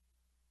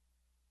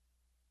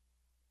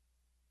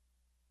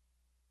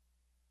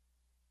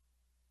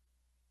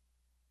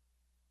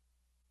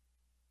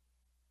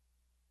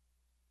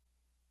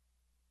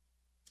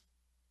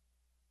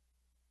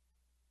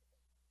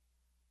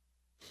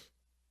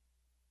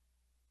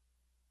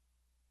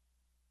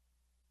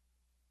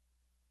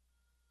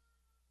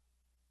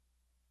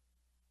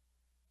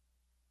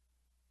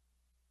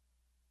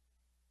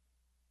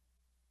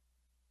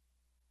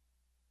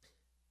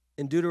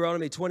 In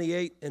Deuteronomy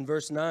 28 and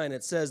verse 9,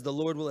 it says, "The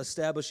Lord will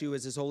establish you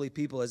as his holy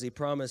people, as he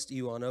promised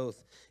you on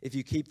oath, if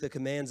you keep the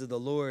commands of the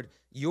Lord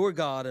your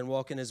God and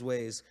walk in his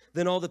ways.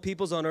 Then all the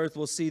peoples on earth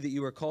will see that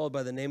you are called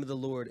by the name of the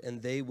Lord,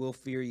 and they will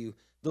fear you.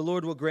 The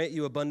Lord will grant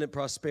you abundant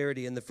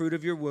prosperity in the fruit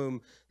of your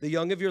womb, the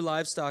young of your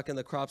livestock, and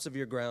the crops of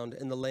your ground,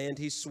 in the land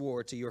he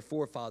swore to your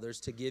forefathers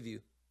to give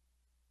you."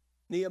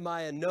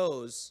 Nehemiah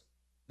knows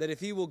that if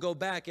he will go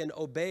back and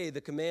obey the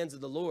commands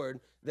of the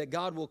Lord, that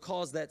God will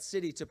cause that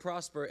city to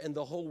prosper and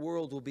the whole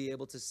world will be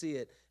able to see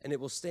it, and it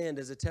will stand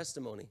as a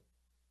testimony.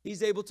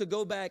 He's able to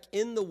go back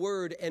in the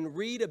Word and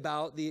read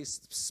about the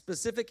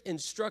specific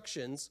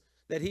instructions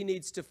that he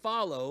needs to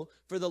follow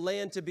for the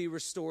land to be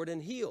restored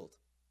and healed.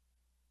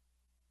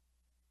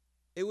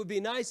 It would be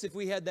nice if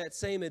we had that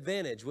same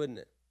advantage, wouldn't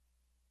it?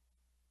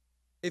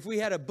 If we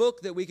had a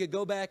book that we could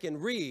go back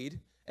and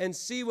read and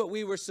see what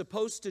we were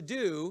supposed to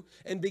do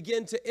and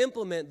begin to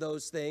implement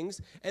those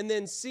things, and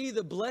then see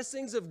the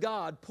blessings of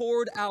God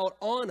poured out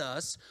on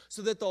us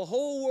so that the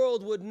whole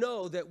world would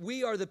know that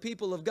we are the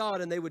people of God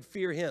and they would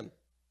fear him.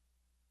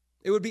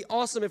 It would be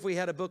awesome if we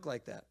had a book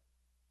like that,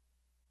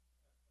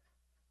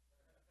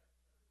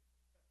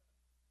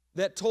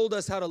 that told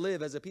us how to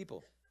live as a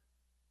people.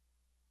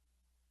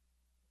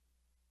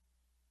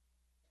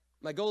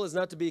 My goal is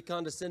not to be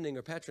condescending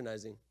or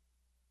patronizing.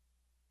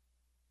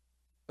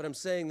 But I'm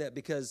saying that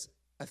because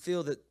I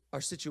feel that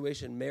our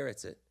situation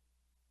merits it.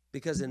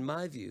 Because in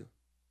my view,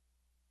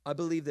 I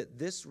believe that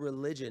this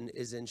religion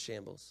is in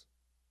shambles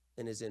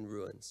and is in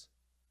ruins.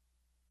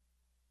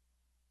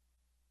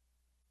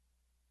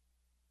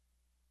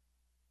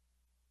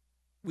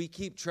 We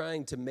keep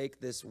trying to make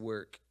this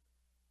work,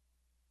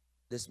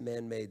 this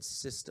man-made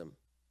system,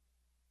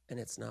 and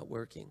it's not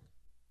working.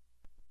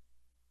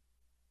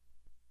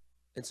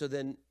 And so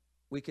then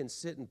we can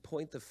sit and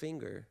point the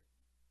finger,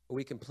 or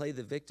we can play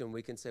the victim.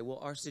 We can say, well,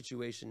 our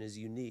situation is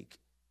unique.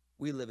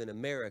 We live in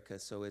America,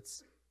 so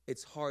it's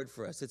hard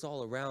for us. It's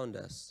all around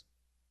us.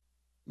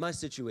 My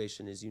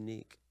situation is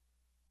unique.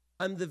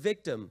 I'm the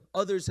victim.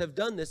 Others have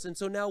done this, and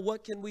so now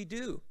what can we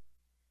do?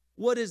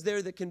 What is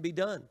there that can be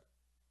done?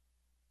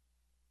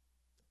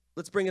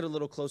 Let's bring it a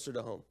little closer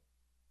to home.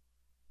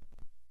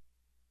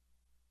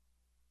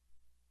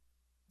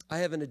 I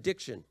have an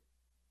addiction.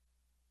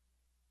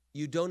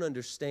 You don't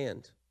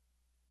understand.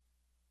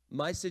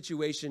 My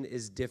situation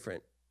is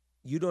different.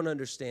 You don't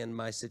understand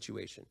my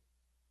situation.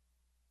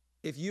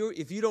 If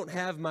you don't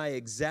have my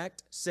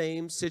exact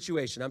same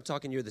situation, I'm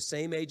talking you're the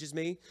same age as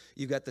me,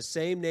 you've got the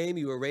same name,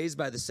 you were raised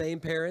by the same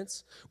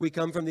parents, we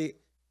come from the...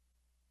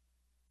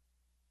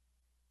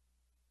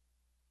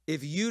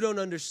 If you don't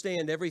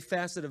understand every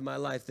facet of my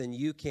life, then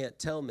you can't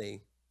tell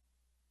me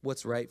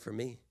what's right for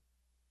me.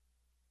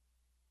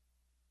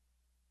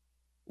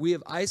 We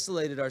have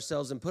isolated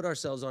ourselves and put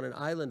ourselves on an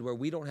island where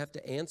we don't have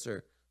to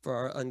answer for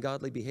our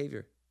ungodly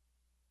behavior,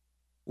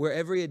 where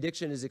every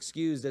addiction is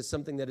excused as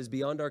something that is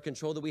beyond our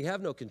control, that we have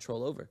no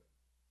control over,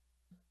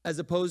 as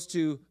opposed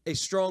to a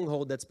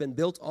stronghold that's been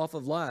built off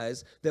of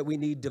lies that we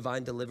need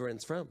divine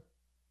deliverance from.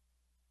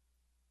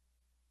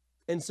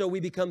 And so we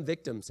become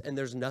victims, and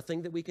there's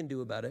nothing that we can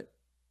do about it.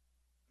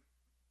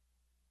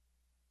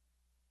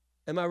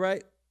 Am I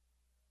right?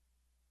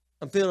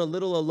 I'm feeling a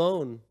little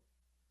alone.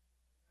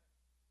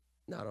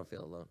 No, I don't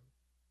feel alone.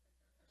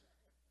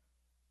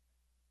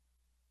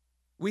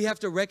 We have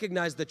to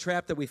recognize the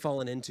trap that we've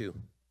fallen into.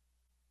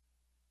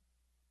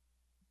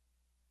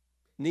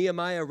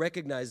 Nehemiah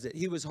recognized it.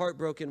 He was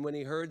heartbroken when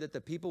he heard that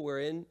the people were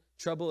in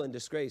trouble and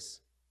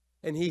disgrace,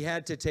 and he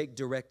had to take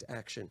direct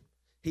action.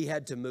 He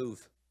had to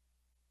move.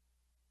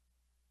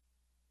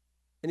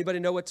 Anybody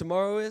know what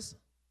tomorrow is?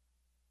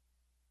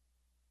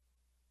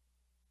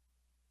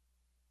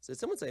 Did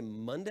someone say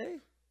Monday?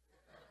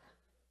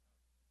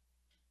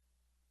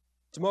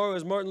 Tomorrow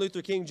is Martin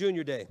Luther King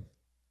Jr. Day.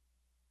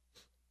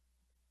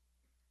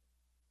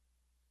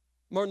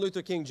 Martin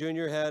Luther King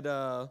Jr. had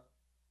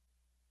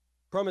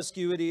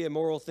promiscuity,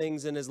 immoral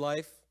things in his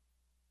life.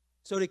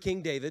 So did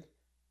King David.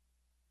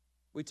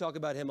 We talk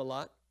about him a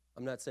lot.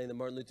 I'm not saying that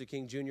Martin Luther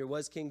King Jr.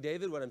 was King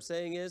David. What I'm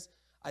saying is,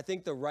 I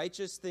think the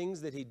righteous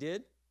things that he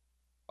did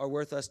are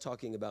worth us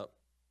talking about.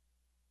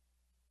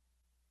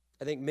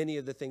 I think many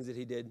of the things that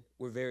he did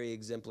were very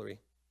exemplary.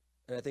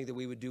 And I think that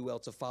we would do well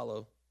to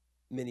follow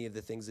many of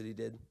the things that he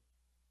did.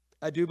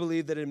 I do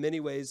believe that in many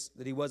ways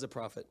that he was a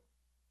prophet.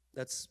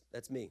 That's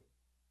me.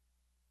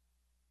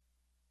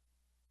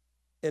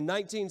 In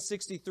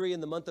 1963, in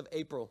the month of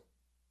April,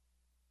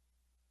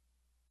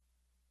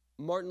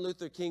 Martin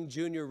Luther King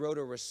Jr. wrote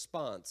a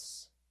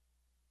response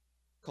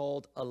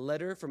called A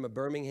Letter from a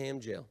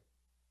Birmingham Jail.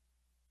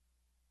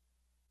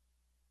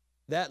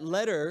 That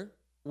letter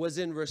was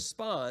in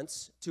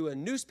response to a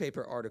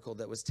newspaper article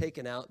that was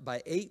taken out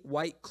by 8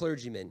 white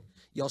clergymen.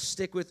 Y'all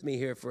stick with me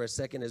here for a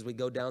second as we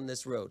go down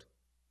this road.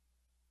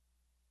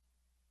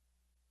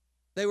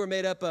 They were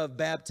made up of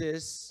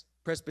Baptists,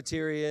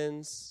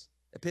 Presbyterians,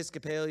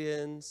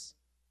 Episcopalians.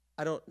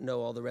 I don't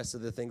know all the rest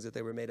of the things that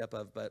they were made up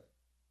of, but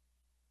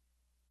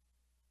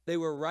they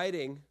were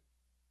writing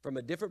from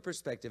a different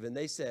perspective, and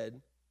they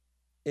said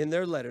in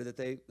their letter that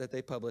they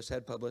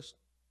had published,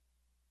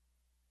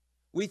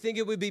 we think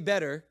it would be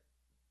better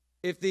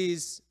if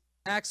these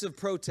acts of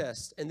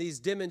protest and these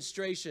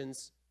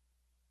demonstrations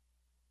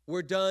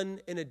were done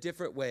in a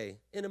different way,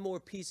 in a more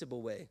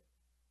peaceable way.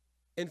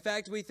 In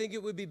fact, we think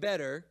it would be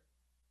better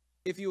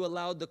if you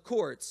allowed the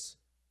courts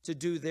to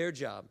do their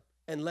job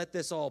and let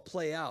this all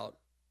play out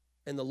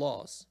in the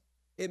laws.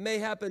 It may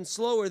happen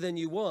slower than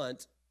you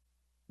want,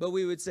 but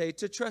we would say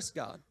to trust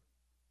God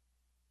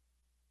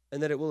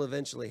and that it will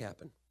eventually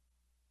happen.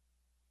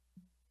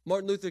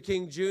 Martin Luther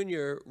King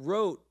Jr.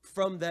 wrote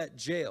from that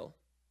jail,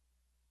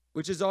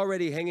 which is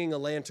already hanging a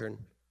lantern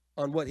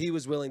on what he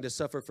was willing to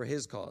suffer for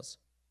his cause.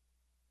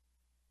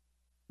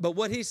 But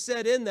what he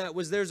said in that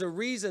was, there's a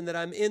reason that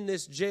I'm in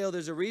this jail.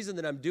 There's a reason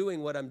that I'm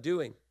doing what I'm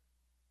doing.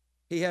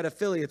 He had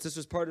affiliates. This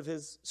was part of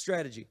his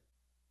strategy.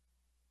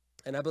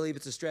 And I believe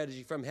it's a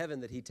strategy from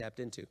heaven that he tapped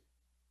into.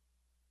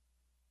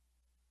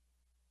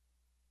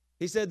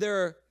 He said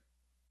there are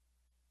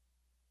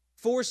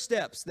 4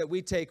 steps that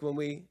we take when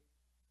we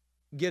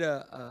get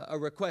a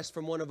request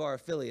from one of our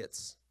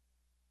affiliates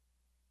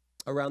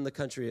around the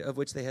country, of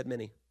which they had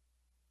many.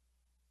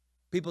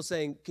 People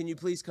saying, can you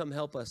please come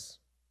help us?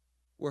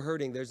 We're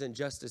hurting. There's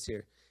injustice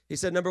here. He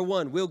said, number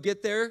 1, we'll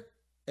get there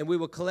and we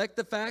will collect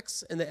the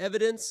facts and the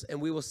evidence and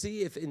we will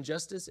see if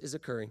injustice is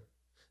occurring.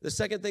 The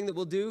second thing that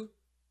we'll do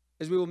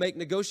is we will make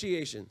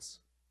negotiations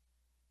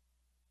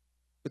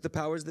with the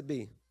powers that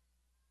be.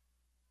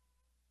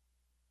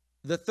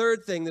 The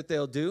third thing that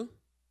they'll do,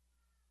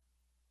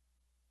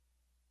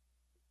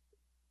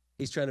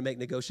 he's trying to make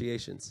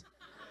negotiations.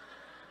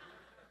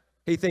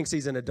 He thinks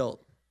he's an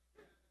adult.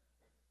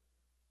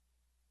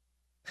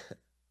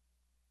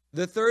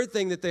 The third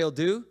thing that they'll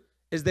do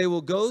is they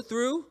will go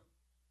through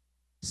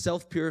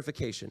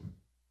self-purification.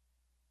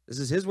 This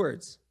is his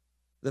words.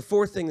 The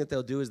fourth thing that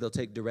they'll do is they'll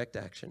take direct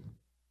action.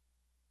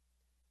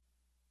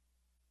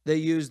 They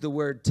used the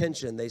word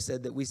tension. They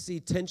said that we see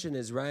tension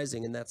is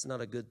rising, and that's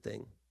not a good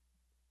thing.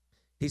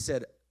 He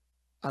said,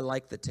 I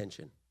like the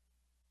tension.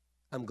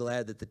 I'm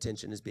glad that the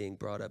tension is being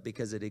brought up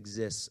because it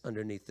exists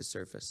underneath the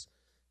surface.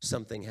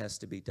 Something has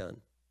to be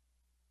done.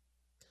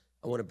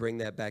 I want to bring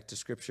that back to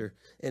Scripture.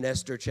 In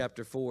Esther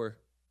chapter 4,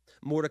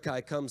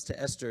 Mordecai comes to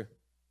Esther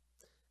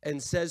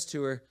and says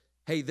to her,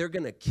 hey, they're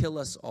going to kill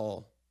us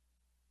all.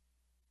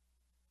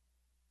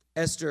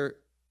 Esther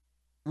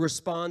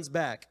responds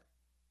back,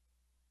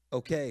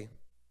 okay,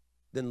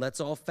 then let's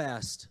all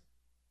fast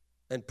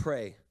and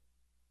pray.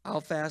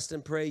 I'll fast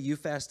and pray, you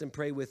fast and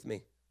pray with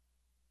me.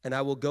 And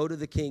I will go to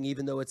the king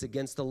even though it's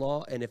against the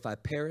law, and if I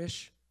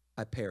perish,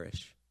 I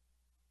perish.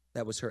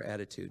 That was her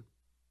attitude.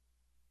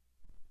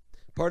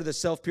 Part of the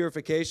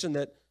self-purification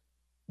that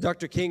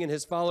Dr. King and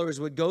his followers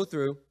would go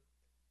through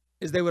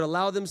is they would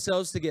allow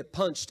themselves to get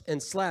punched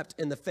and slapped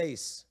in the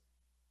face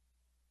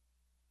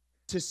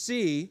to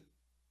see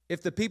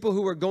if the people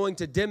who were going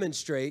to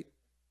demonstrate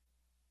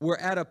were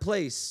at a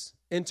place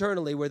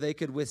internally where they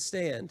could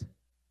withstand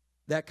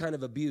that kind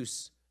of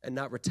abuse and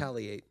not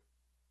retaliate.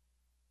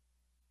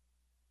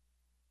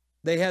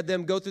 They had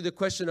them go through the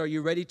question, are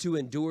you ready to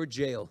endure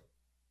jail?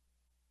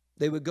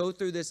 They would go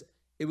through this.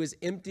 It was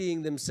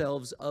emptying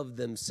themselves of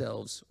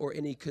themselves or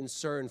any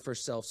concern for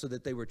self so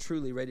that they were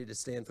truly ready to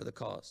stand for the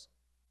cause.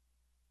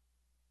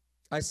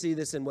 I see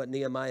this in what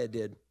Nehemiah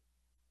did.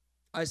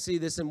 I see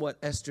this in what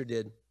Esther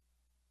did.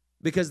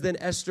 Because then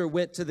Esther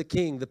went to the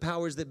king, the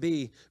powers that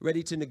be,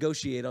 ready to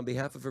negotiate on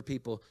behalf of her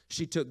people.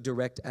 She took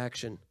direct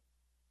action.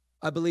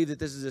 I believe that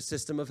this is a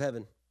system of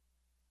heaven.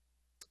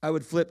 I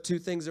would flip 2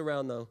 things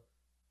around, though.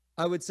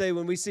 I would say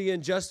when we see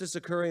injustice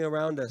occurring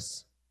around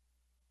us,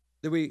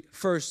 that we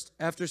first,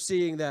 after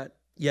seeing that,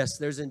 yes,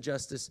 there's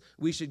injustice,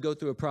 we should go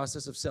through a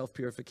process of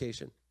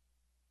self-purification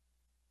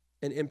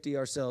and empty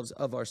ourselves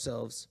of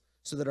ourselves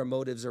so that our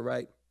motives are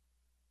right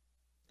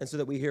and so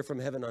that we hear from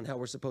heaven on how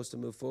we're supposed to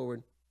move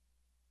forward.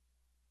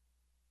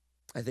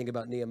 I think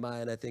about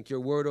Nehemiah and I think, your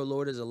word, O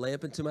Lord, is a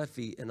lamp unto my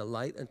feet and a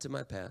light unto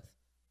my path.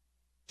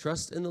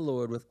 Trust in the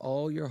Lord with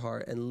all your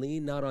heart and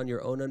lean not on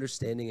your own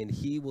understanding, and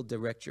he will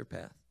direct your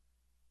path.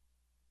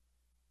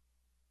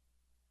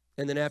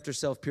 And then after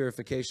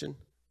self-purification,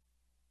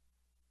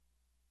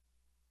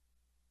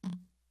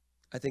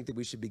 I think that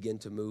we should begin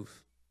to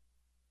move.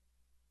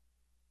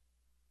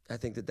 I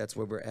think that that's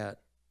where we're at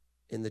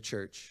in the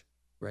church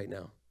right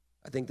now.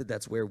 I think that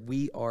that's where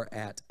we are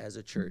at as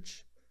a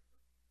church.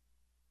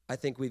 I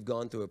think we've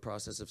gone through a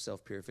process of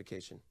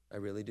self-purification. I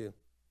really do.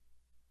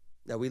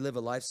 Now, we live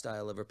a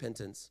lifestyle of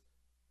repentance,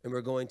 and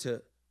we're going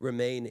to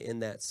remain in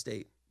that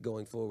state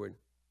going forward.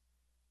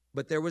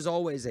 But there was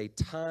always a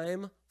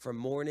time for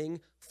mourning,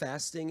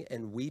 fasting,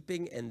 and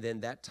weeping, and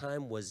then that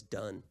time was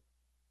done.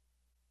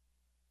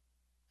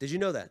 Did you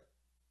know that?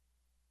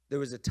 There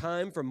was a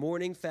time for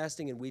mourning,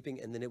 fasting, and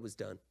weeping, and then it was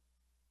done.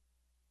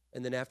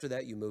 And then after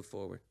that, you move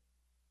forward.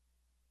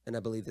 And I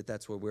believe that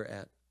that's where we're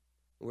at.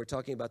 When we're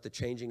talking about the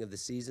changing of the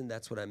season,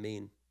 that's what I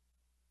mean.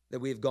 That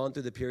we have gone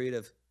through the period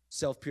of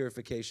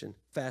self-purification,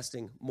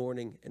 fasting,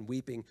 mourning, and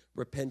weeping,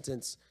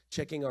 repentance,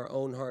 checking our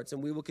own hearts.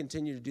 And we will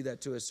continue to do that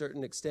to a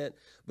certain extent,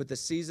 but the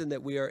season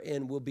that we are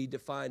in will be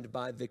defined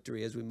by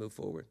victory as we move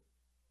forward.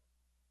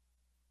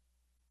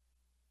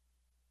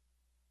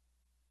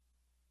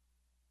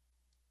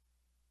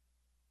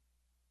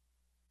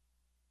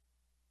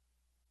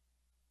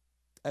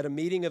 At a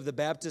meeting of the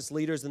Baptist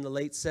leaders in the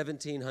late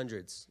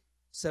 1700s,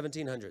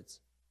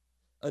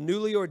 a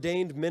newly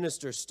ordained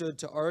minister stood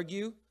to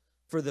argue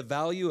for the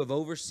value of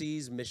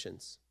overseas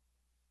missions.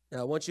 Now,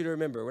 I want you to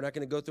remember, we're not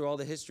going to go through all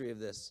the history of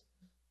this.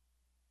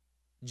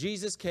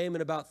 Jesus came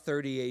in about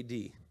 30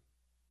 AD.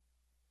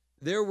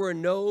 There were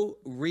no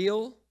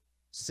real,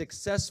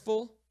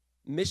 successful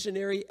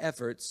missionary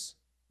efforts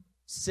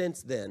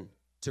since then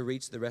to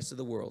reach the rest of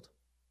the world,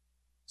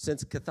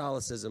 since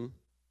Catholicism,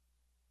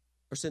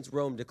 or since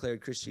Rome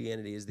declared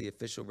Christianity as the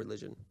official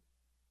religion.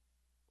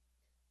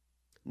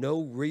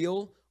 No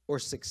real or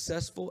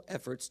successful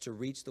efforts to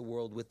reach the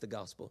world with the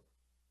gospel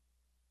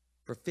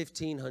for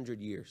 1,500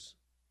 years.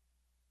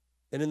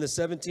 And in the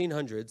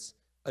 1700s,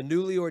 a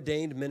newly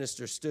ordained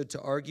minister stood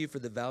to argue for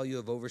the value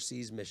of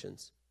overseas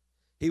missions.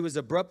 He was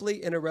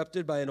abruptly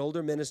interrupted by an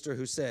older minister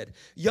who said,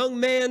 "Young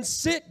man,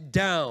 sit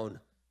down.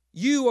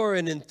 You are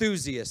an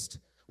enthusiast.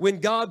 When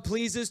God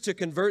pleases to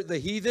convert the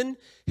heathen,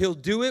 he'll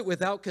do it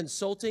without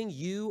consulting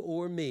you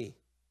or me."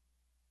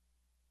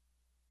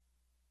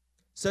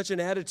 Such an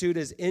attitude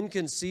is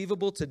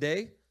inconceivable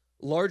today,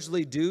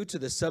 largely due to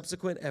the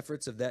subsequent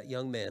efforts of that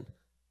young man.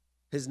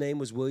 His name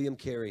was William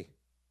Carey,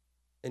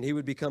 and he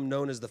would become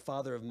known as the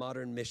father of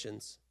modern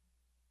missions.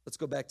 Let's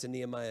go back to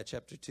Nehemiah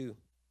chapter 2.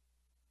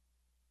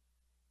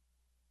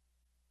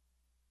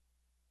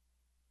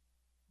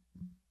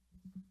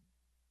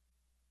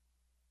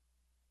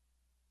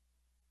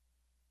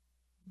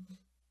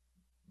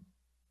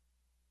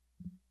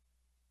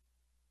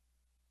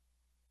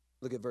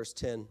 Look at verse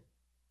 10.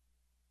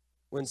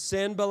 When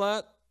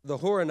Sanballat the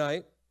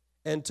Horonite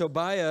and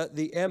Tobiah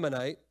the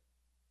Ammonite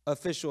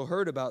official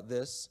heard about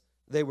this,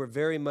 they were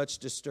very much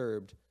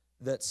disturbed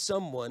that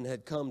someone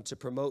had come to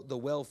promote the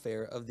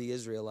welfare of the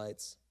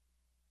Israelites.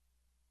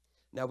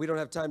 Now, we don't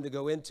have time to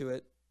go into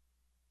it,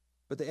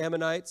 but the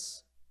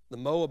Ammonites, the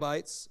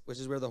Moabites, which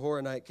is where the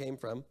Horonite came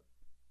from,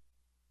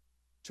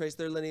 trace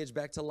their lineage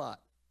back to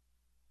Lot.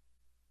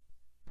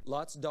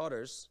 Lot's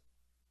daughters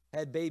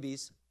had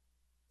babies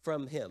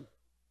from him.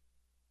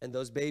 And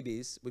those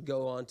babies would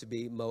go on to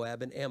be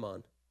Moab and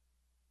Ammon.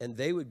 And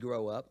they would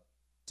grow up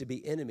to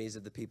be enemies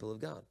of the people of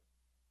God.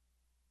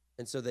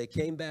 And so they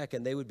came back,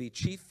 and they would be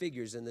chief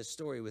figures in this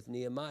story with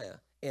Nehemiah,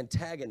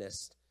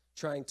 antagonists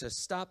trying to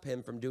stop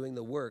him from doing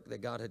the work that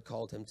God had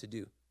called him to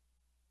do.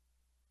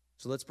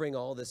 So let's bring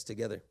all this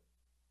together.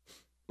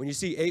 When you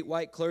see 8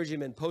 white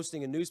clergymen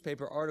posting a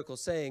newspaper article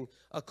saying,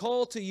 "A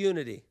call to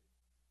unity,"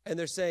 and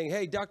they're saying,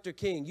 "Hey, Dr.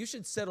 King, you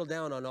should settle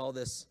down on all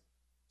this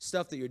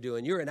stuff that you're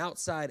doing. You're an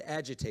outside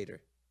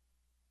agitator."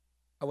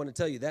 I want to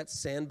tell you, that's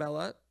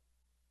Sanballat,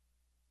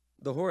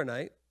 the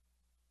Horonite,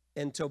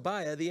 and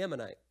Tobiah, the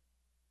Ammonite.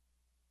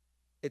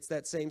 It's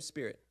that same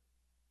spirit.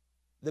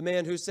 The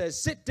man who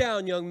says, "Sit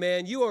down, young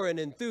man, you are an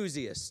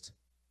enthusiast."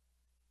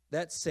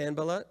 That's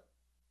Sanballat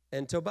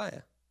and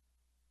Tobiah.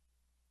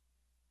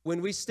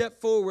 When we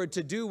step forward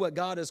to do what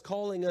God is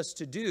calling us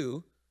to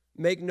do,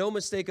 make no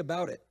mistake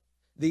about it,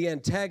 the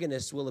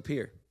antagonists will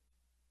appear.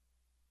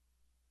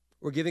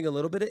 We're giving a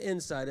little bit of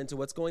insight into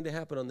what's going to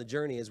happen on the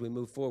journey as we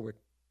move forward.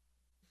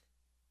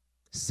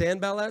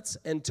 Sanballats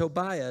and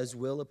Tobiahs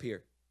will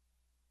appear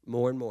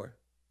more and more.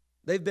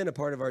 They've been a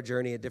part of our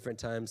journey at different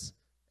times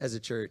as a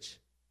church.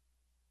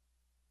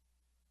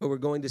 But we're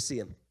going to see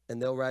them,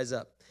 and they'll rise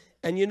up.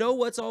 And you know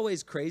what's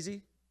always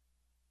crazy?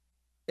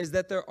 Is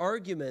that their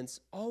arguments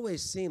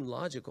always seem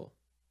logical.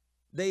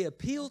 They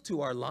appeal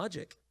to our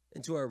logic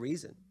and to our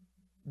reason.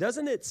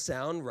 Doesn't it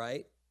sound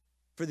right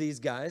for these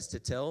guys to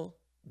tell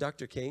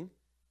Dr. King,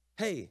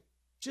 "Hey,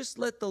 just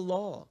let the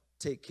law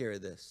take care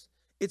of this.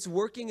 It's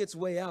working its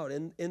way out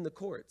in the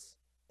courts,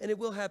 and it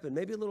will happen,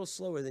 maybe a little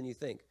slower than you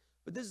think.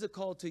 But this is a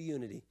call to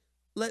unity.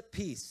 Let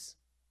peace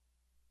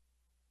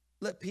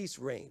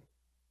reign."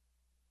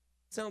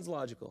 Sounds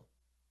logical.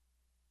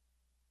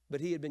 But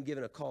he had been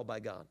given a call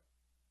by God.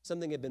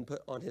 Something had been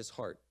put on his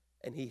heart,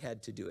 and he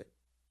had to do it.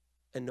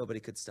 And nobody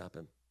could stop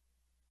him.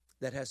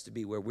 That has to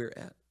be where we're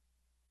at.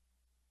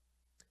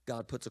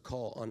 God puts a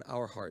call on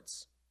our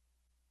hearts.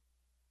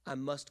 I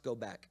must go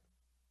back,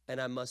 and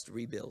I must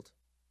rebuild,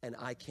 and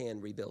I can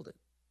rebuild it.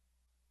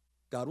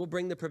 God will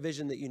bring the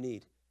provision that you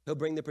need. He'll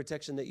bring the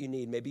protection that you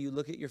need. Maybe you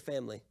look at your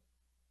family,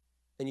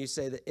 and you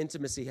say that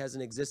intimacy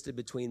hasn't existed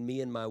between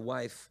me and my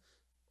wife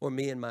or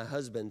me and my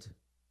husband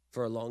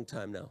for a long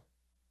time now.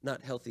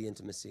 Not healthy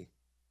intimacy.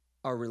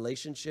 Our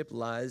relationship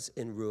lies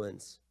in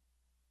ruins.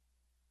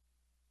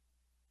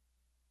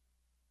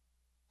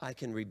 I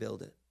can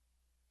rebuild it.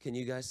 Can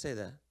you guys say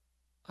that?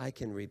 I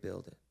can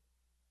rebuild it.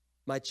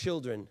 My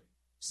children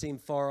seem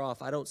far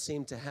off. I don't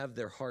seem to have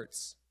their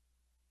hearts.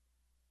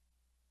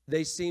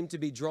 They seem to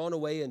be drawn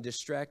away and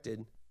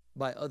distracted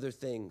by other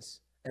things,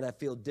 and I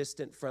feel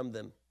distant from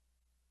them.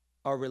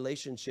 Our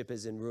relationship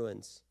is in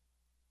ruins.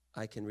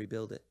 I can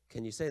rebuild it.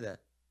 Can you say that?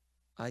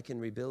 I can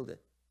rebuild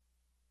it.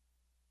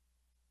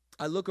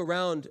 I look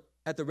around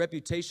at the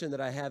reputation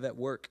that I have at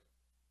work,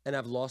 and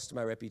I've lost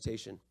my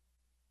reputation.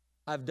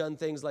 I've done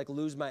things like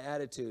lose my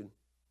attitude,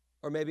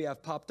 or maybe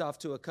I've popped off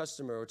to a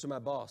customer or to my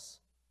boss,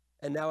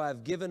 and now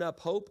I've given up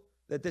hope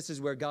that this is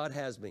where God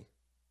has me.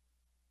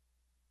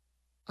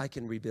 I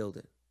can rebuild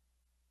it.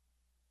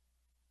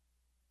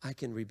 I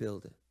can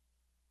rebuild it.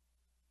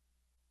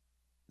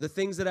 The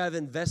things that I've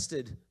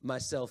invested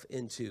myself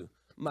into,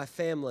 my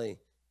family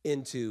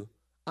into,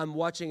 I'm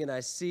watching and I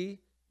see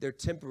they're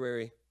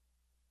temporary.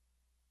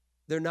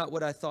 They're not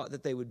what I thought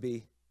that they would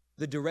be.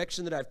 The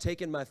direction that I've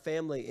taken my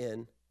family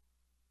in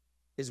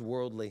is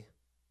worldly.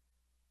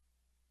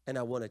 And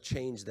I want to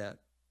change that.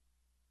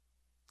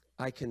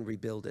 I can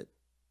rebuild it.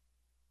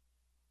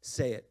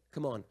 Say it.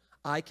 Come on.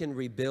 I can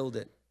rebuild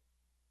it.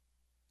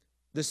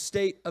 The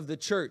state of the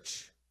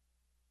church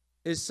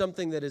is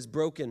something that is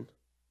broken.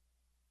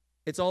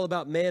 It's all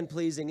about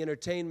man-pleasing,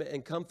 entertainment,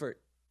 and comfort.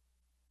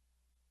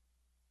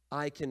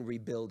 I can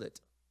rebuild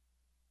it.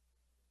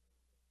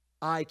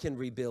 I can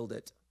rebuild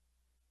it.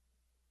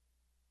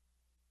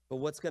 But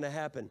what's going to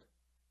happen?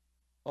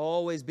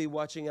 Always be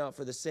watching out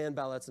for the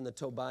Sanballats and the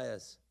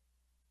Tobiahs.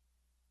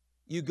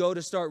 You go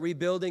to start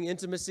rebuilding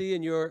intimacy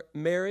in your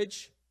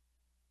marriage,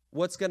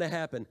 what's going to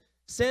happen?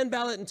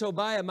 Sanballat and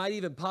Tobiah might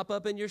even pop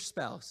up in your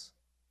spouse.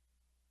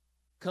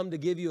 Come to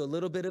give you a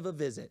little bit of a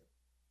visit.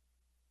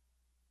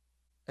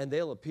 And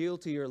they'll appeal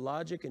to your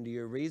logic and to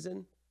your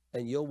reason,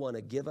 and you'll want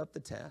to give up the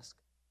task.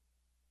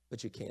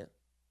 But you can't,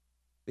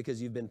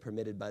 because you've been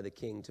permitted by the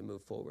King to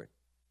move forward.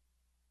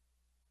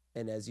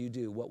 And as you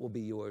do, what will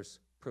be yours?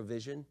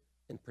 Provision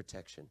and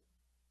protection.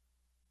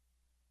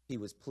 He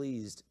was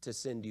pleased to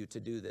send you to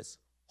do this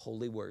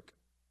holy work.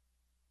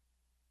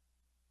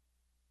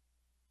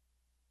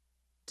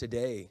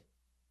 Today,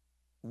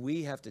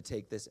 we have to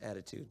take this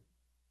attitude.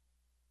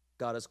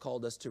 God has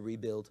called us to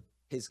rebuild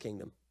His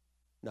kingdom,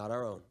 not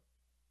our own.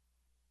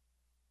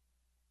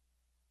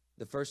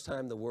 The first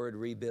time the word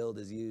rebuild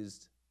is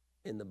used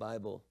in the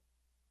Bible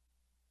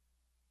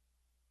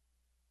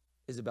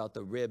is about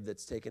the rib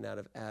that's taken out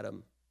of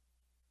Adam.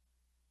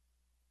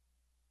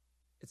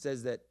 It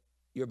says that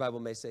your Bible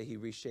may say he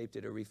reshaped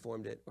it or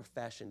reformed it or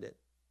fashioned it,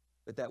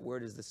 but that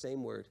word is the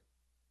same word,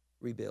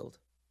 rebuild.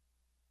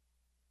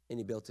 And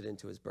he built it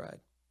into his bride.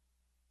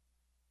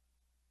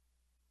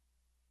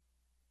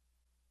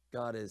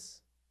 God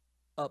is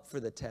up for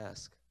the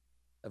task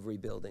of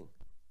rebuilding.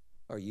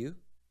 Are you?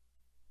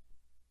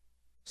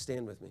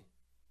 Stand with me.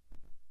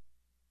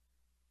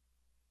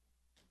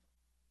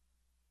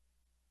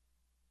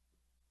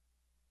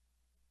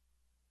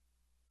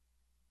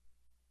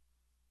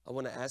 I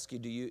want to ask you,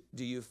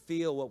 do you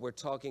feel what we're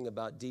talking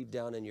about deep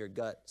down in your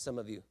gut? Some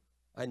of you.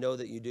 I know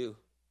that you do.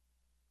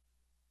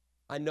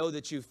 I know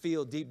that you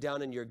feel deep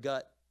down in your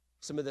gut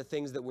some of the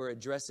things that we're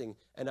addressing.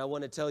 And I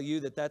want to tell you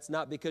that that's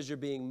not because you're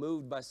being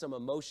moved by some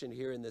emotion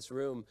here in this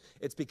room.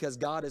 It's because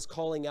God is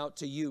calling out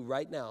to you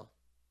right now.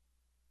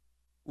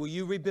 Will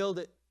you rebuild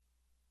it?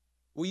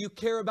 Will you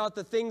care about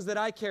the things that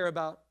I care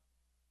about?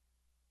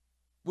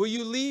 Will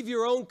you leave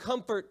your own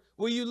comfort?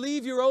 Will you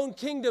leave your own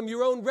kingdom,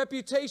 your own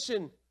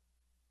reputation?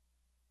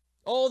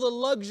 All the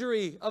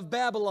luxury of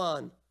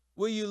Babylon,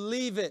 will you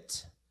leave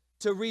it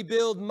to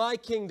rebuild my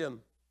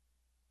kingdom?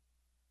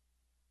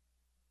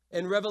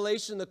 In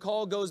Revelation, the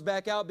call goes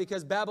back out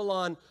because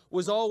Babylon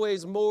was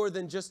always more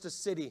than just a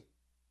city.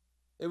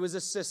 It was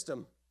a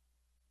system.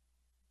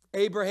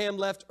 Abraham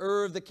left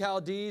Ur of the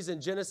Chaldees in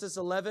Genesis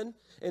 11.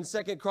 In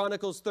 2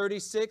 Chronicles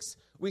 36,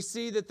 we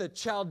see that the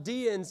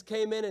Chaldeans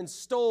came in and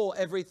stole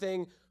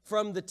everything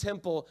from the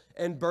temple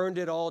and burned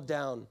it all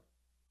down.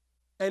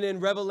 And in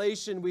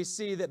Revelation, we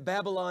see that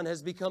Babylon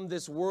has become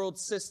this world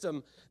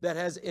system that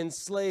has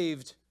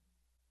enslaved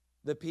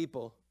the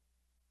people.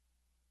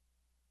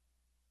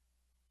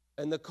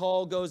 And the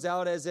call goes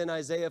out, as in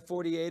Isaiah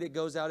 48, it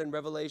goes out in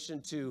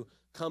Revelation to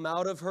come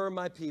out of her,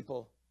 my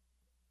people.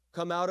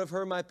 Come out of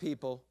her, my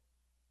people.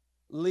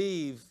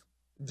 Leave.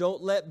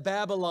 Don't let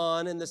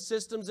Babylon and the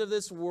systems of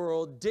this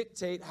world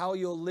dictate how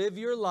you'll live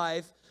your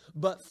life,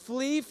 but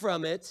flee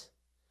from it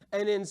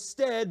and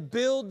instead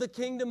build the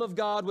kingdom of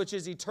God, which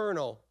is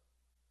eternal.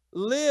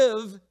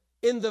 Live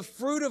in the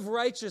fruit of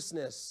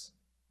righteousness.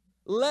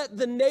 Let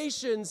the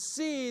nations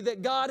see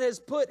that God has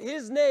put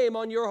His name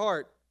on your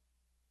heart,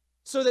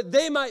 so that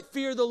they might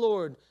fear the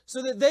Lord,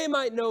 so that they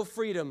might know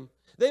freedom.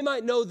 They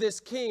might know this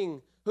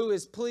King who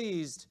is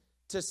pleased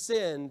to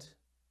send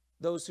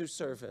those who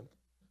serve Him,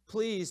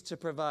 pleased to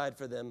provide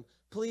for them,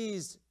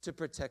 pleased to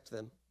protect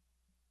them.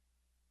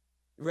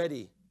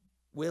 Ready,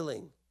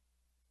 willing.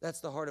 That's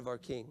the heart of our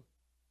King.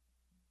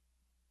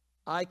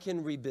 I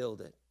can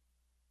rebuild it.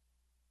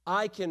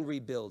 I can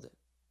rebuild it.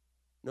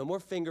 No more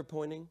finger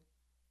pointing,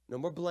 no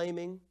more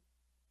blaming,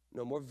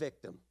 no more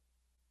victim.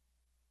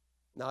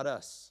 Not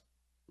us.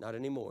 Not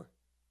anymore.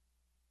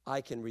 I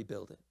can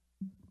rebuild it.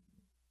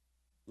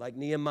 Like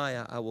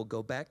Nehemiah, I will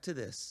go back to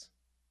this.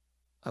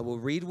 I will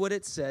read what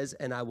it says,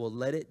 and I will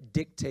let it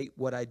dictate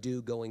what I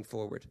do going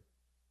forward.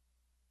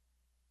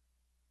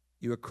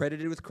 You are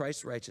credited with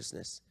Christ's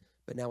righteousness,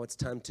 but now it's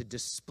time to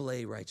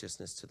display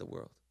righteousness to the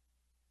world.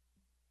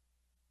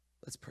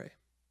 Let's pray.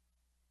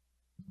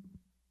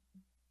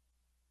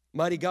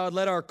 Mighty God,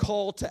 let our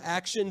call to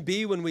action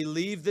be when we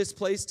leave this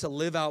place to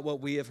live out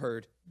what we have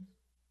heard.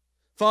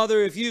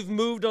 Father, if you've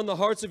moved on the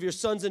hearts of your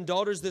sons and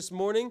daughters this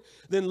morning,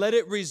 then let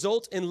it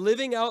result in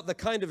living out the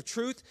kind of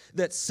truth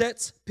that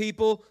sets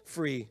people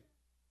free.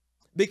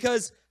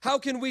 Because how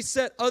can we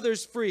set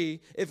others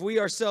free if we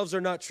ourselves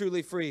are not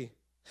truly free?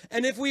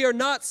 And if we are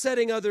not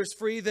setting others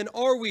free, then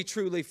are we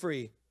truly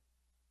free?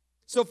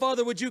 So,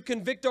 Father, would you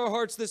convict our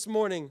hearts this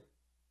morning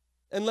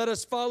and let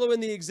us follow in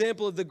the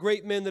example of the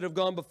great men that have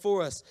gone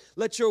before us.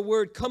 Let your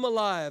word come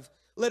alive.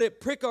 Let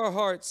it prick our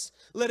hearts.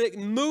 Let it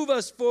move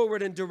us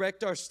forward and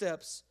direct our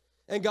steps.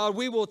 And God,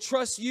 we will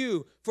trust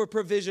you for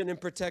provision and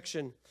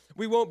protection.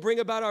 We won't bring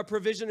about our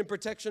provision and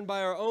protection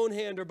by our own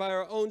hand or by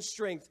our own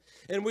strength.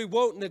 And we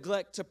won't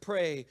neglect to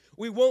pray.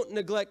 We won't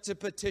neglect to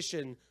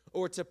petition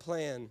or to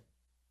plan.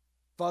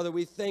 Father,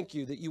 we thank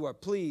you that you are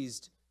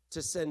pleased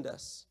to send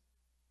us.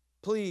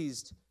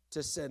 Pleased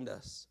to send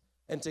us.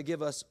 And to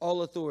give us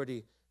all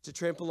authority to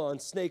trample on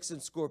snakes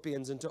and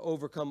scorpions and to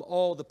overcome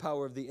all the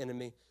power of the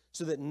enemy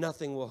so that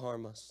nothing will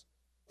harm us.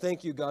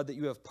 Thank you, God, that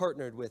you have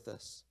partnered with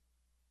us.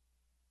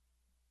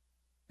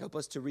 Help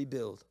us to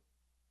rebuild.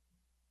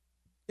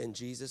 In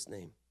Jesus'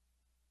 name,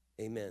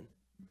 amen.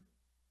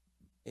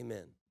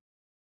 Amen.